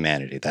gift to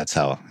humanity. That's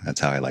how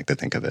I like to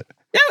think of it.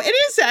 No, it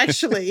is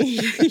actually.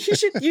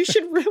 you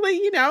should really,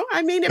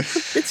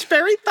 it's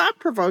very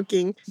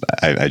thought-provoking.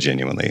 I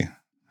genuinely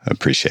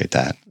appreciate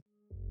that.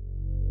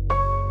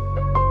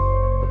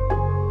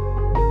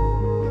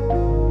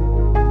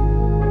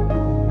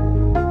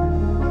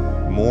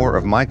 More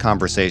of my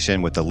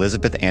conversation with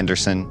Elizabeth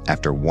Anderson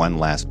after one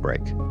last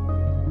break.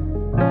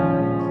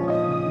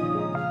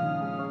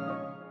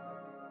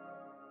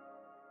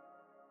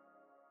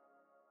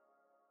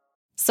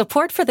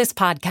 Support for this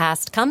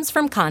podcast comes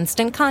from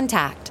Constant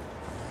Contact.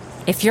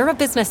 If you're a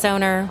business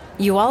owner,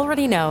 you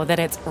already know that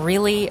it's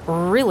really,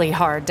 really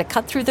hard to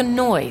cut through the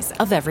noise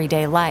of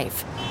everyday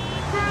life.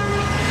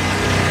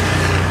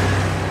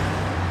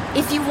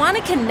 If you want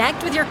to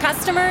connect with your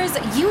customers,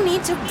 you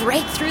need to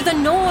break through the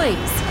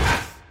noise.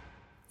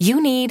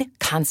 You need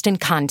Constant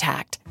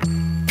Contact.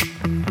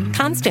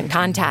 Constant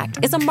Contact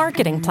is a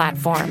marketing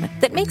platform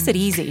that makes it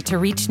easy to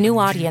reach new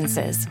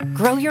audiences,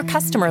 grow your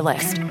customer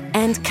list,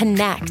 and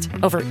connect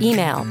over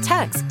email,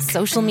 text,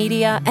 social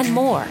media, and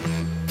more.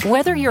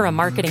 Whether you're a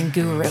marketing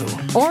guru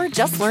or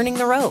just learning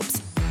the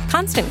ropes,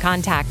 Constant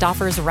Contact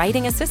offers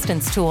writing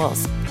assistance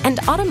tools and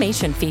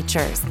automation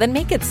features that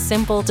make it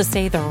simple to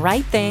say the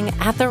right thing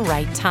at the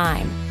right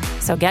time.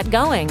 So get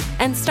going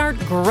and start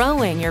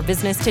growing your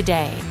business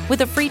today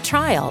with a free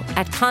trial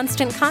at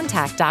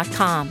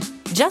ConstantContact.com.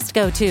 Just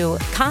go to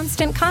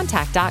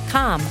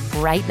ConstantContact.com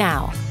right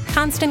now.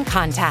 Constant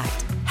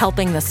Contact,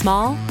 helping the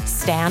small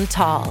stand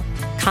tall.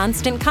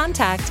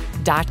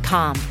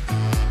 ConstantContact.com.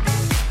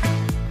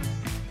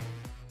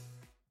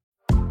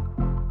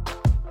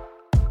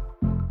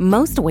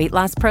 Most weight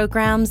loss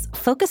programs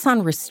focus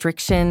on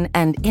restriction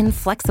and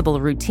inflexible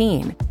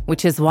routine,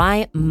 which is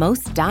why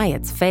most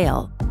diets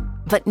fail.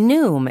 But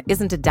Noom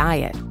isn't a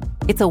diet.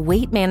 It's a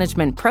weight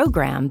management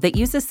program that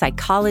uses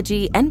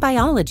psychology and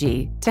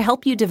biology to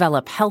help you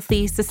develop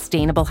healthy,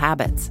 sustainable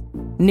habits.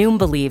 Noom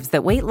believes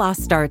that weight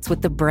loss starts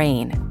with the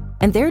brain,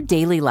 and their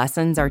daily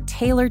lessons are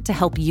tailored to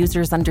help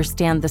users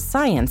understand the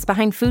science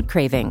behind food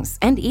cravings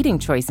and eating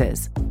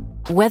choices.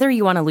 Whether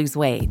you want to lose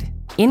weight,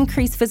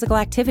 increase physical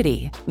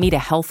activity, meet a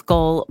health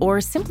goal, or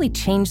simply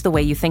change the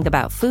way you think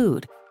about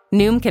food,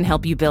 Noom can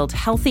help you build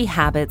healthy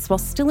habits while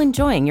still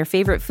enjoying your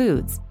favorite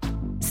foods.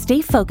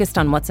 Stay focused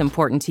on what's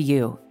important to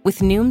you with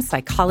Noom's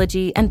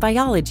psychology and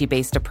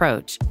biology-based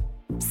approach.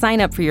 Sign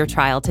up for your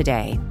trial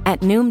today at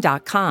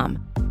Noom.com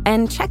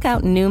and check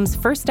out Noom's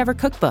first ever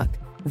cookbook,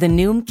 The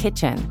Noom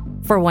Kitchen,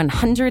 for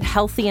 100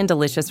 healthy and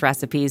delicious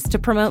recipes to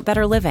promote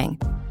better living.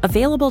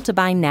 Available to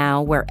buy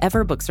now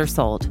wherever books are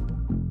sold.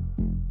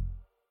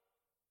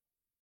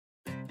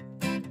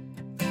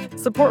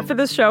 Support for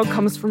this show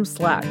comes from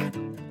Slack.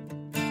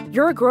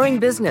 You're a growing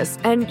business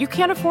and you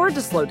can't afford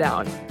to slow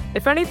down.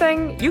 If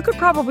anything, you could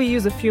probably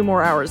use a few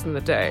more hours in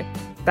the day.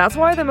 That's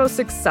why the most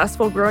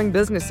successful growing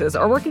businesses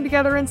are working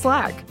together in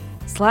Slack.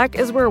 Slack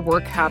is where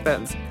work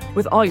happens,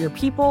 with all your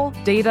people,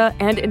 data,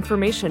 and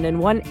information in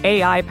one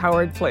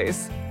AI-powered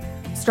place.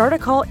 Start a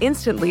call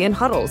instantly in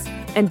huddles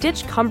and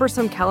ditch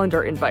cumbersome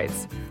calendar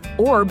invites.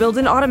 Or build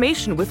an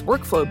automation with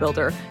Workflow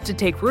Builder to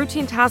take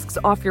routine tasks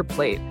off your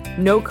plate.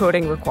 No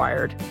coding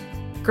required.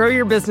 Grow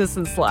your business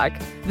in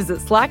Slack. Visit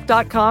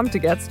slack.com to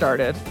get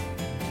started.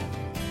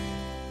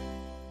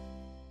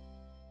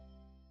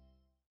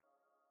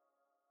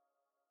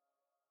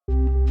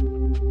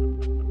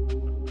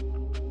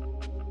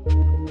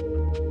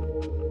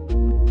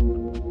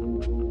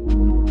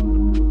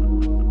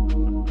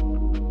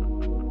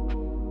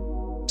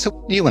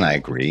 So you and I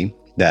agree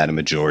that a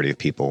majority of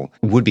people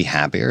would be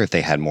happier if they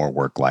had more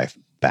work-life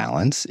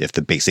balance, if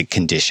the basic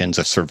conditions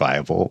of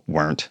survival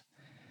weren't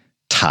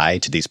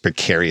tied to these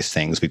precarious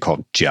things we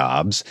call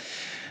jobs.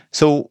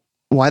 So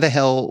why the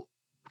hell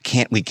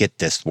can't we get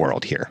this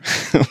world here?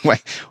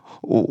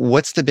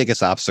 What's the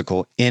biggest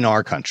obstacle in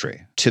our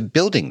country to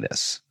building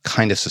this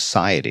kind of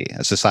society,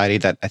 a society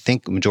that I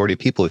think the majority of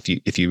people,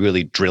 if you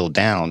really drill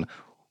down,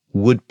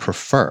 would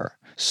prefer?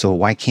 So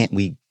why can't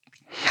we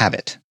have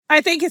it? I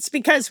think it's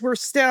because we're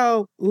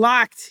still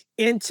locked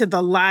into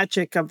the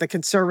logic of the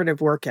conservative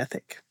work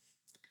ethic.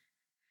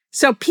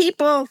 So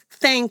people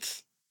think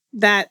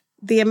that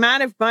the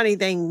amount of money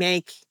they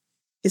make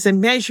is a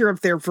measure of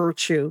their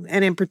virtue,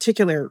 and in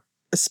particular,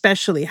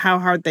 especially how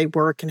hard they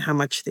work and how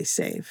much they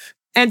save.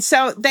 And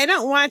so they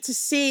don't want to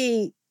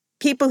see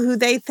people who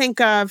they think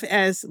of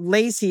as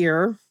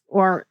lazier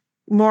or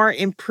more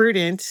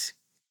imprudent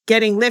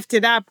getting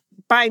lifted up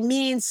by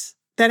means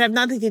that have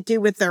nothing to do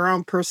with their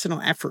own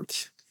personal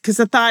effort. Because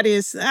the thought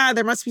is,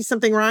 there must be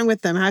something wrong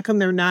with them. How come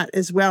they're not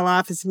as well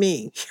off as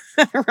me?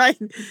 Right?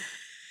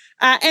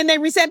 And they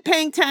resent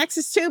paying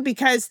taxes too,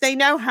 because they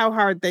know how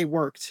hard they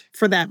worked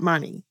for that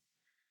money.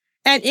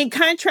 And in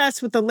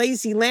contrast with the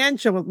lazy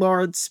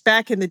landlords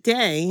back in the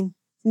day,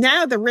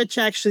 now the rich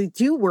actually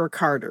do work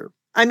harder.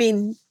 I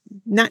mean,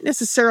 not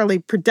necessarily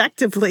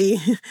productively.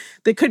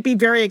 They could be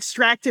very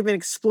extractive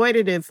and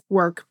exploitative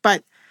work,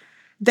 but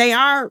they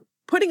are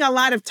putting a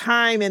lot of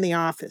time in the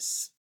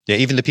office. Yeah,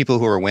 even the people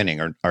who are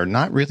winning are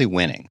not really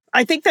winning.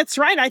 I think that's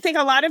right. I think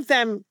a lot of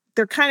them,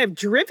 they're kind of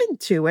driven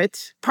to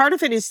it. Part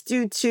of it is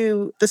due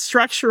to the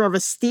structure of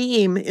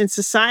esteem in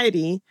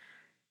society.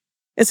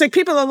 It's like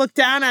people will look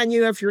down on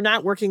you if you're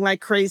not working like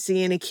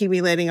crazy and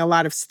accumulating a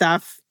lot of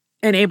stuff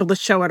and able to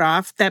show it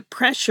off. That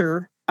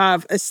pressure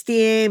of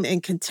esteem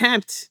and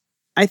contempt,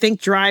 I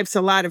think, drives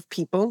a lot of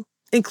people,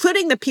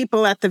 including the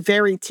people at the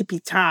very tippy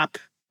top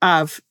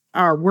of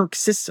our work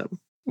system.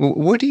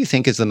 What do you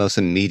think is the most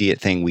immediate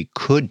thing we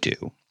could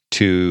do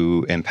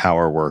to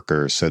empower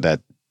workers so that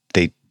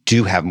they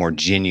do have more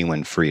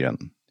genuine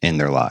freedom in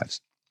their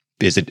lives?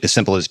 Is it as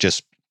simple as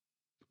just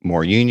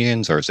more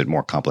unions, or is it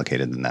more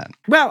complicated than that?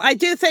 Well, I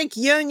do think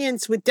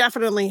unions would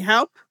definitely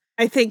help.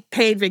 I think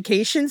paid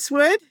vacations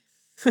would.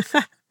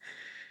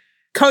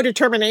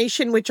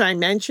 Co-determination, which I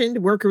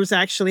mentioned, workers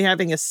actually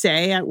having a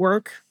say at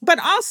work. But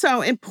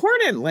also,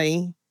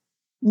 importantly,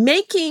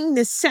 making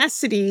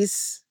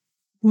necessities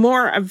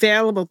more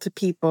available to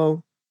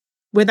people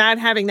without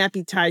having that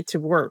be tied to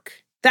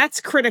work.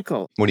 That's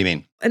critical. What do you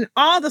mean? In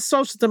all the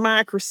social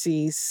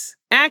democracies,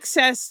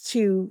 access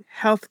to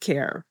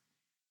healthcare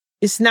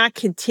is not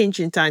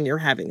contingent on your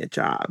having a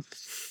job.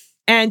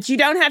 And you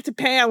don't have to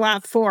pay a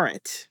lot for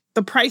it.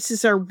 The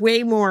prices are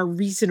way more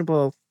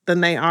reasonable than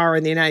they are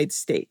in the United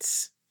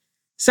States.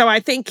 So I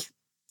think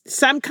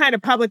some kind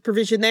of public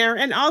provision there.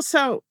 And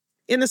also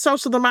in the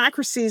social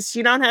democracies,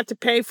 you don't have to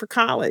pay for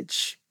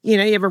college. You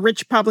know, you have a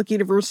rich public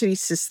university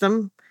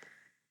system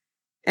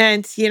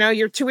and, you know,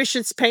 your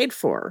tuition's paid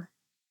for.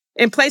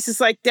 In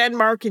places like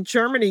Denmark and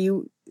Germany,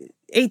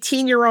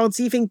 18-year-olds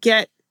even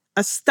get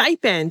a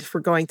stipend for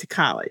going to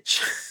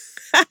college.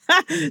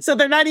 So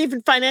they're not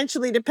even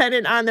financially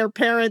dependent on their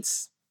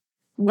parents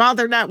while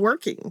they're not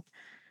working,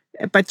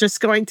 but just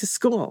going to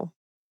school.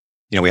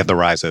 You know, we have the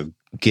rise of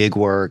gig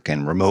work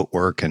and remote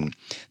work, and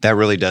that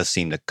really does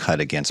seem to cut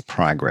against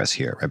progress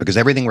here, right? Because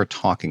everything we're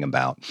talking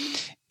about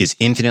is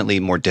infinitely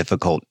more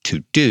difficult to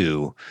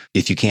do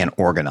if you can't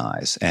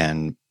organize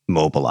and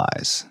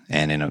mobilize.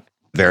 And in a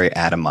very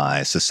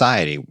atomized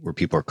society where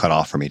people are cut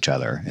off from each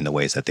other in the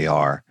ways that they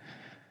are,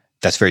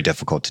 that's very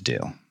difficult to do.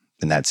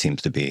 And that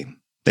seems to be,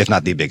 if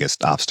not the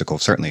biggest obstacle,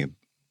 certainly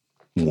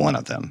one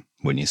of them,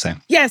 wouldn't you say?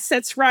 Yes,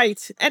 that's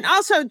right. And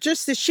also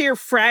just the sheer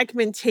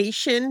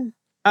fragmentation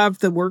of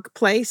the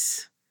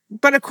workplace.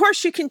 But of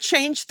course, you can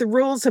change the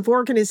rules of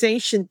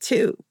organization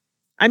too.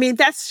 I mean,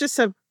 that's just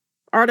an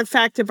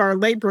artifact of our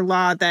labor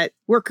law that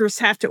workers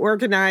have to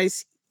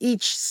organize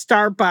each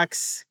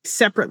Starbucks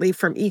separately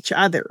from each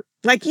other.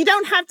 Like, you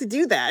don't have to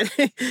do that.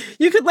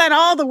 You could let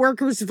all the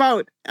workers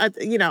vote,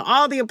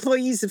 all the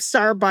employees of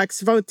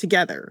Starbucks vote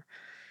together.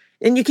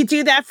 And you could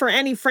do that for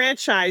any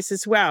franchise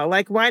as well.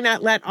 Like, why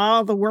not let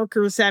all the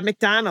workers at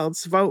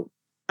McDonald's vote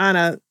on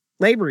a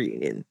labor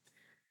union?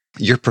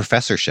 Your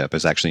professorship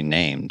is actually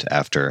named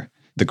after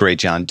the great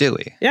John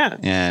Dewey. Yeah.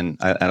 And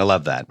I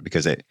love that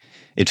because it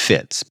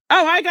fits.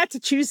 Oh, I got to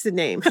choose the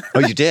name. Oh,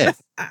 you did?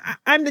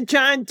 I'm the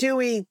John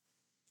Dewey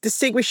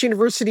Distinguished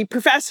University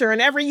Professor,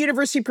 and every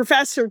university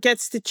professor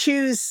gets to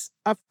choose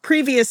a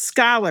previous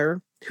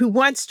scholar who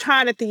once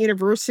taught at the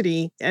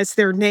university as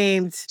they're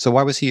named. So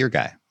why was he your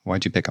guy?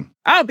 Why'd you pick him?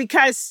 Oh,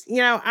 because,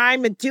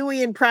 I'm a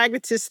Deweyan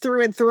pragmatist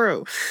through and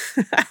through.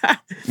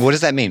 What does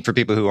that mean for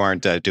people who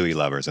aren't Dewey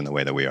lovers in the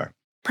way that we are?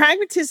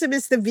 Pragmatism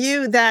is the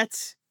view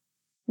that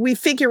we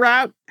figure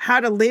out how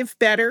to live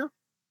better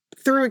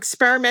through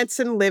experiments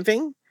in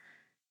living.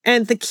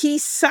 And the key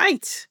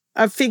site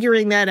of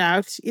figuring that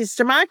out is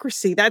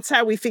democracy. That's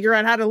how we figure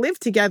out how to live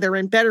together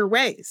in better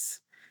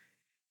ways.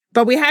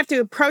 But we have to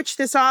approach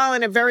this all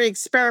in a very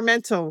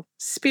experimental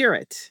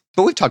spirit.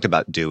 But we've talked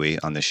about Dewey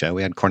on the show.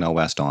 We had Cornel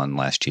West on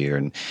last year.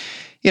 And,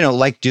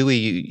 like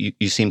Dewey,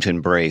 you seem to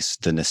embrace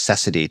the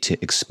necessity to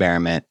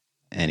experiment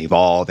and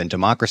evolve. And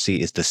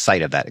democracy is the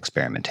site of that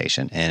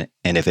experimentation. And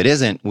if it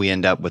isn't, we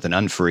end up with an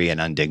unfree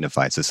and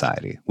undignified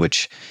society,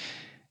 which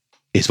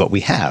is what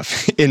we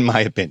have, in my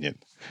opinion,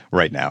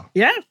 right now.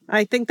 Yeah,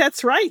 I think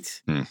that's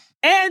right.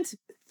 And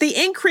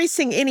the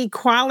increasing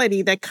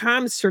inequality that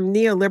comes from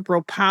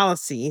neoliberal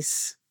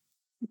policies,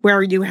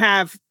 where you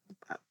have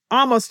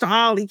almost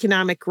all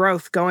economic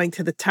growth going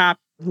to the top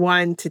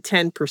 1 to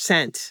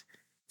 10%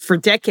 for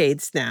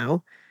decades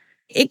now,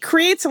 it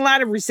creates a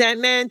lot of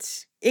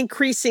resentment,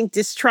 increasing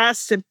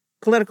distrust and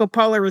political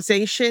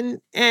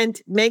polarization,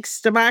 and makes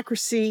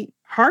democracy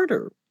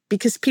harder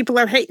because people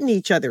are hating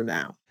each other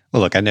now.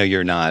 Well, look, I know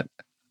you're not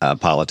a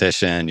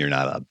politician, you're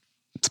not a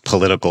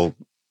political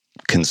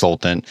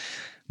consultant,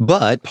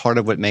 but part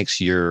of what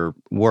makes your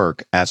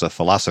work as a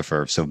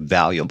philosopher so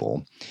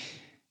valuable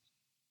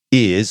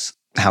is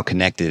how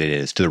connected it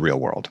is to the real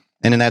world.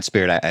 And in that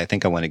spirit, I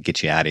think I want to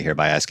get you out of here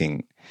by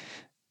asking,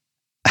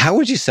 how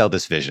would you sell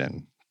this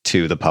vision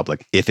to the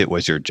public if it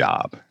was your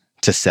job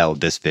to sell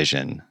this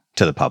vision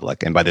to the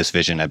public? And by this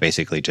vision, I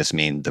basically just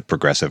mean the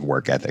progressive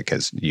work ethic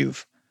as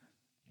you've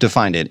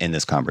defined it in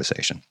this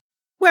conversation.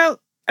 Well,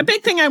 a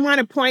big thing I want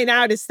to point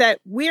out is that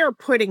we are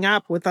putting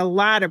up with a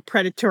lot of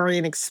predatory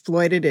and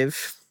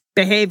exploitative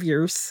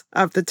behaviors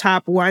of the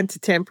top 1 to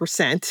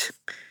 10%,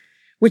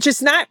 which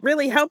is not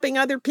really helping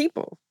other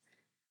people.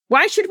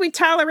 Why should we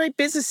tolerate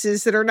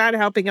businesses that are not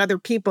helping other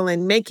people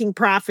and making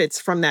profits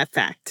from that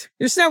fact?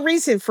 There's no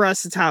reason for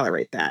us to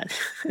tolerate that.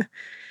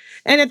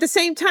 And at the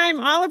same time,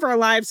 all of our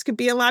lives could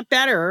be a lot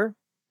better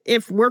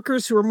if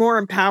workers were more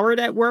empowered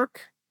at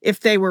work, if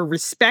they were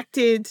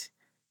respected,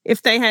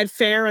 if they had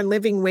fair and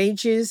living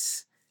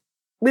wages.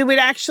 We would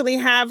actually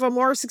have a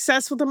more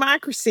successful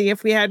democracy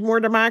if we had more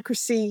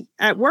democracy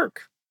at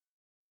work.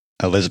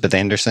 Elizabeth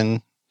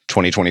Anderson,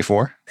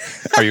 2024.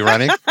 Are you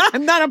running?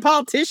 I'm not a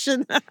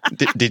politician.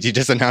 Did you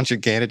just announce your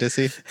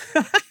candidacy?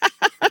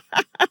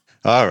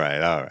 All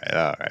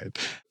right.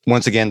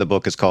 Once again, the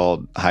book is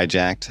called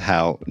Hijacked: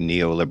 How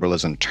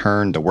Neoliberalism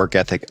Turned the Work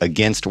Ethic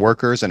Against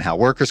Workers and How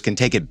Workers Can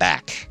Take It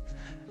Back.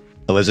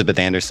 Elizabeth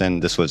Anderson,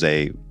 this was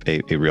a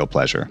real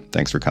pleasure.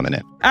 Thanks for coming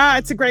in.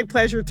 It's a great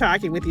pleasure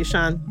talking with you,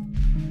 Sean.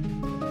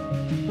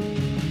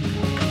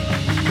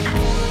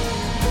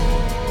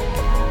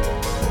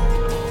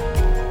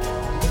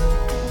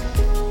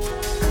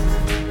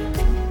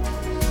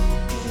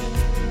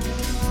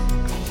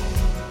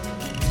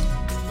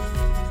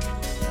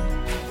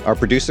 Our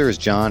producer is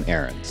John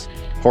Ahrens.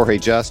 Jorge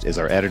Just is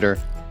our editor.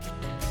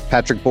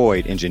 Patrick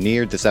Boyd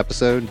engineered this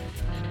episode,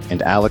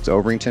 and Alex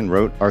Overington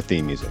wrote our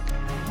theme music.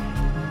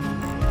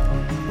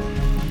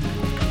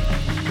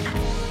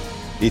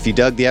 If you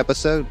dug the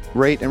episode,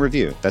 rate and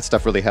review. That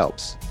stuff really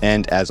helps.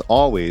 And as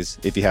always,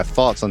 if you have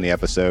thoughts on the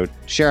episode,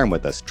 share them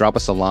with us. Drop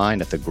us a line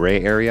at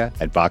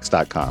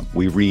thegrayarea@vox.com.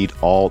 We read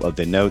all of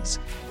the notes,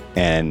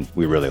 and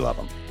we really love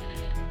them.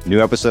 New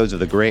episodes of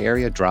The Gray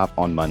Area drop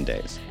on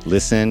Mondays.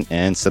 Listen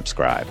and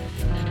subscribe.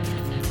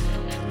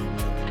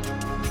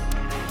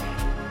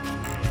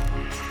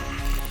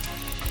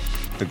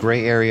 The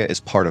Gray Area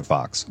is part of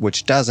Vox,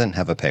 which doesn't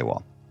have a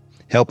paywall.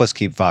 Help us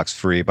keep Vox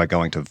free by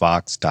going to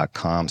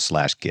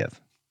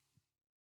vox.com/give.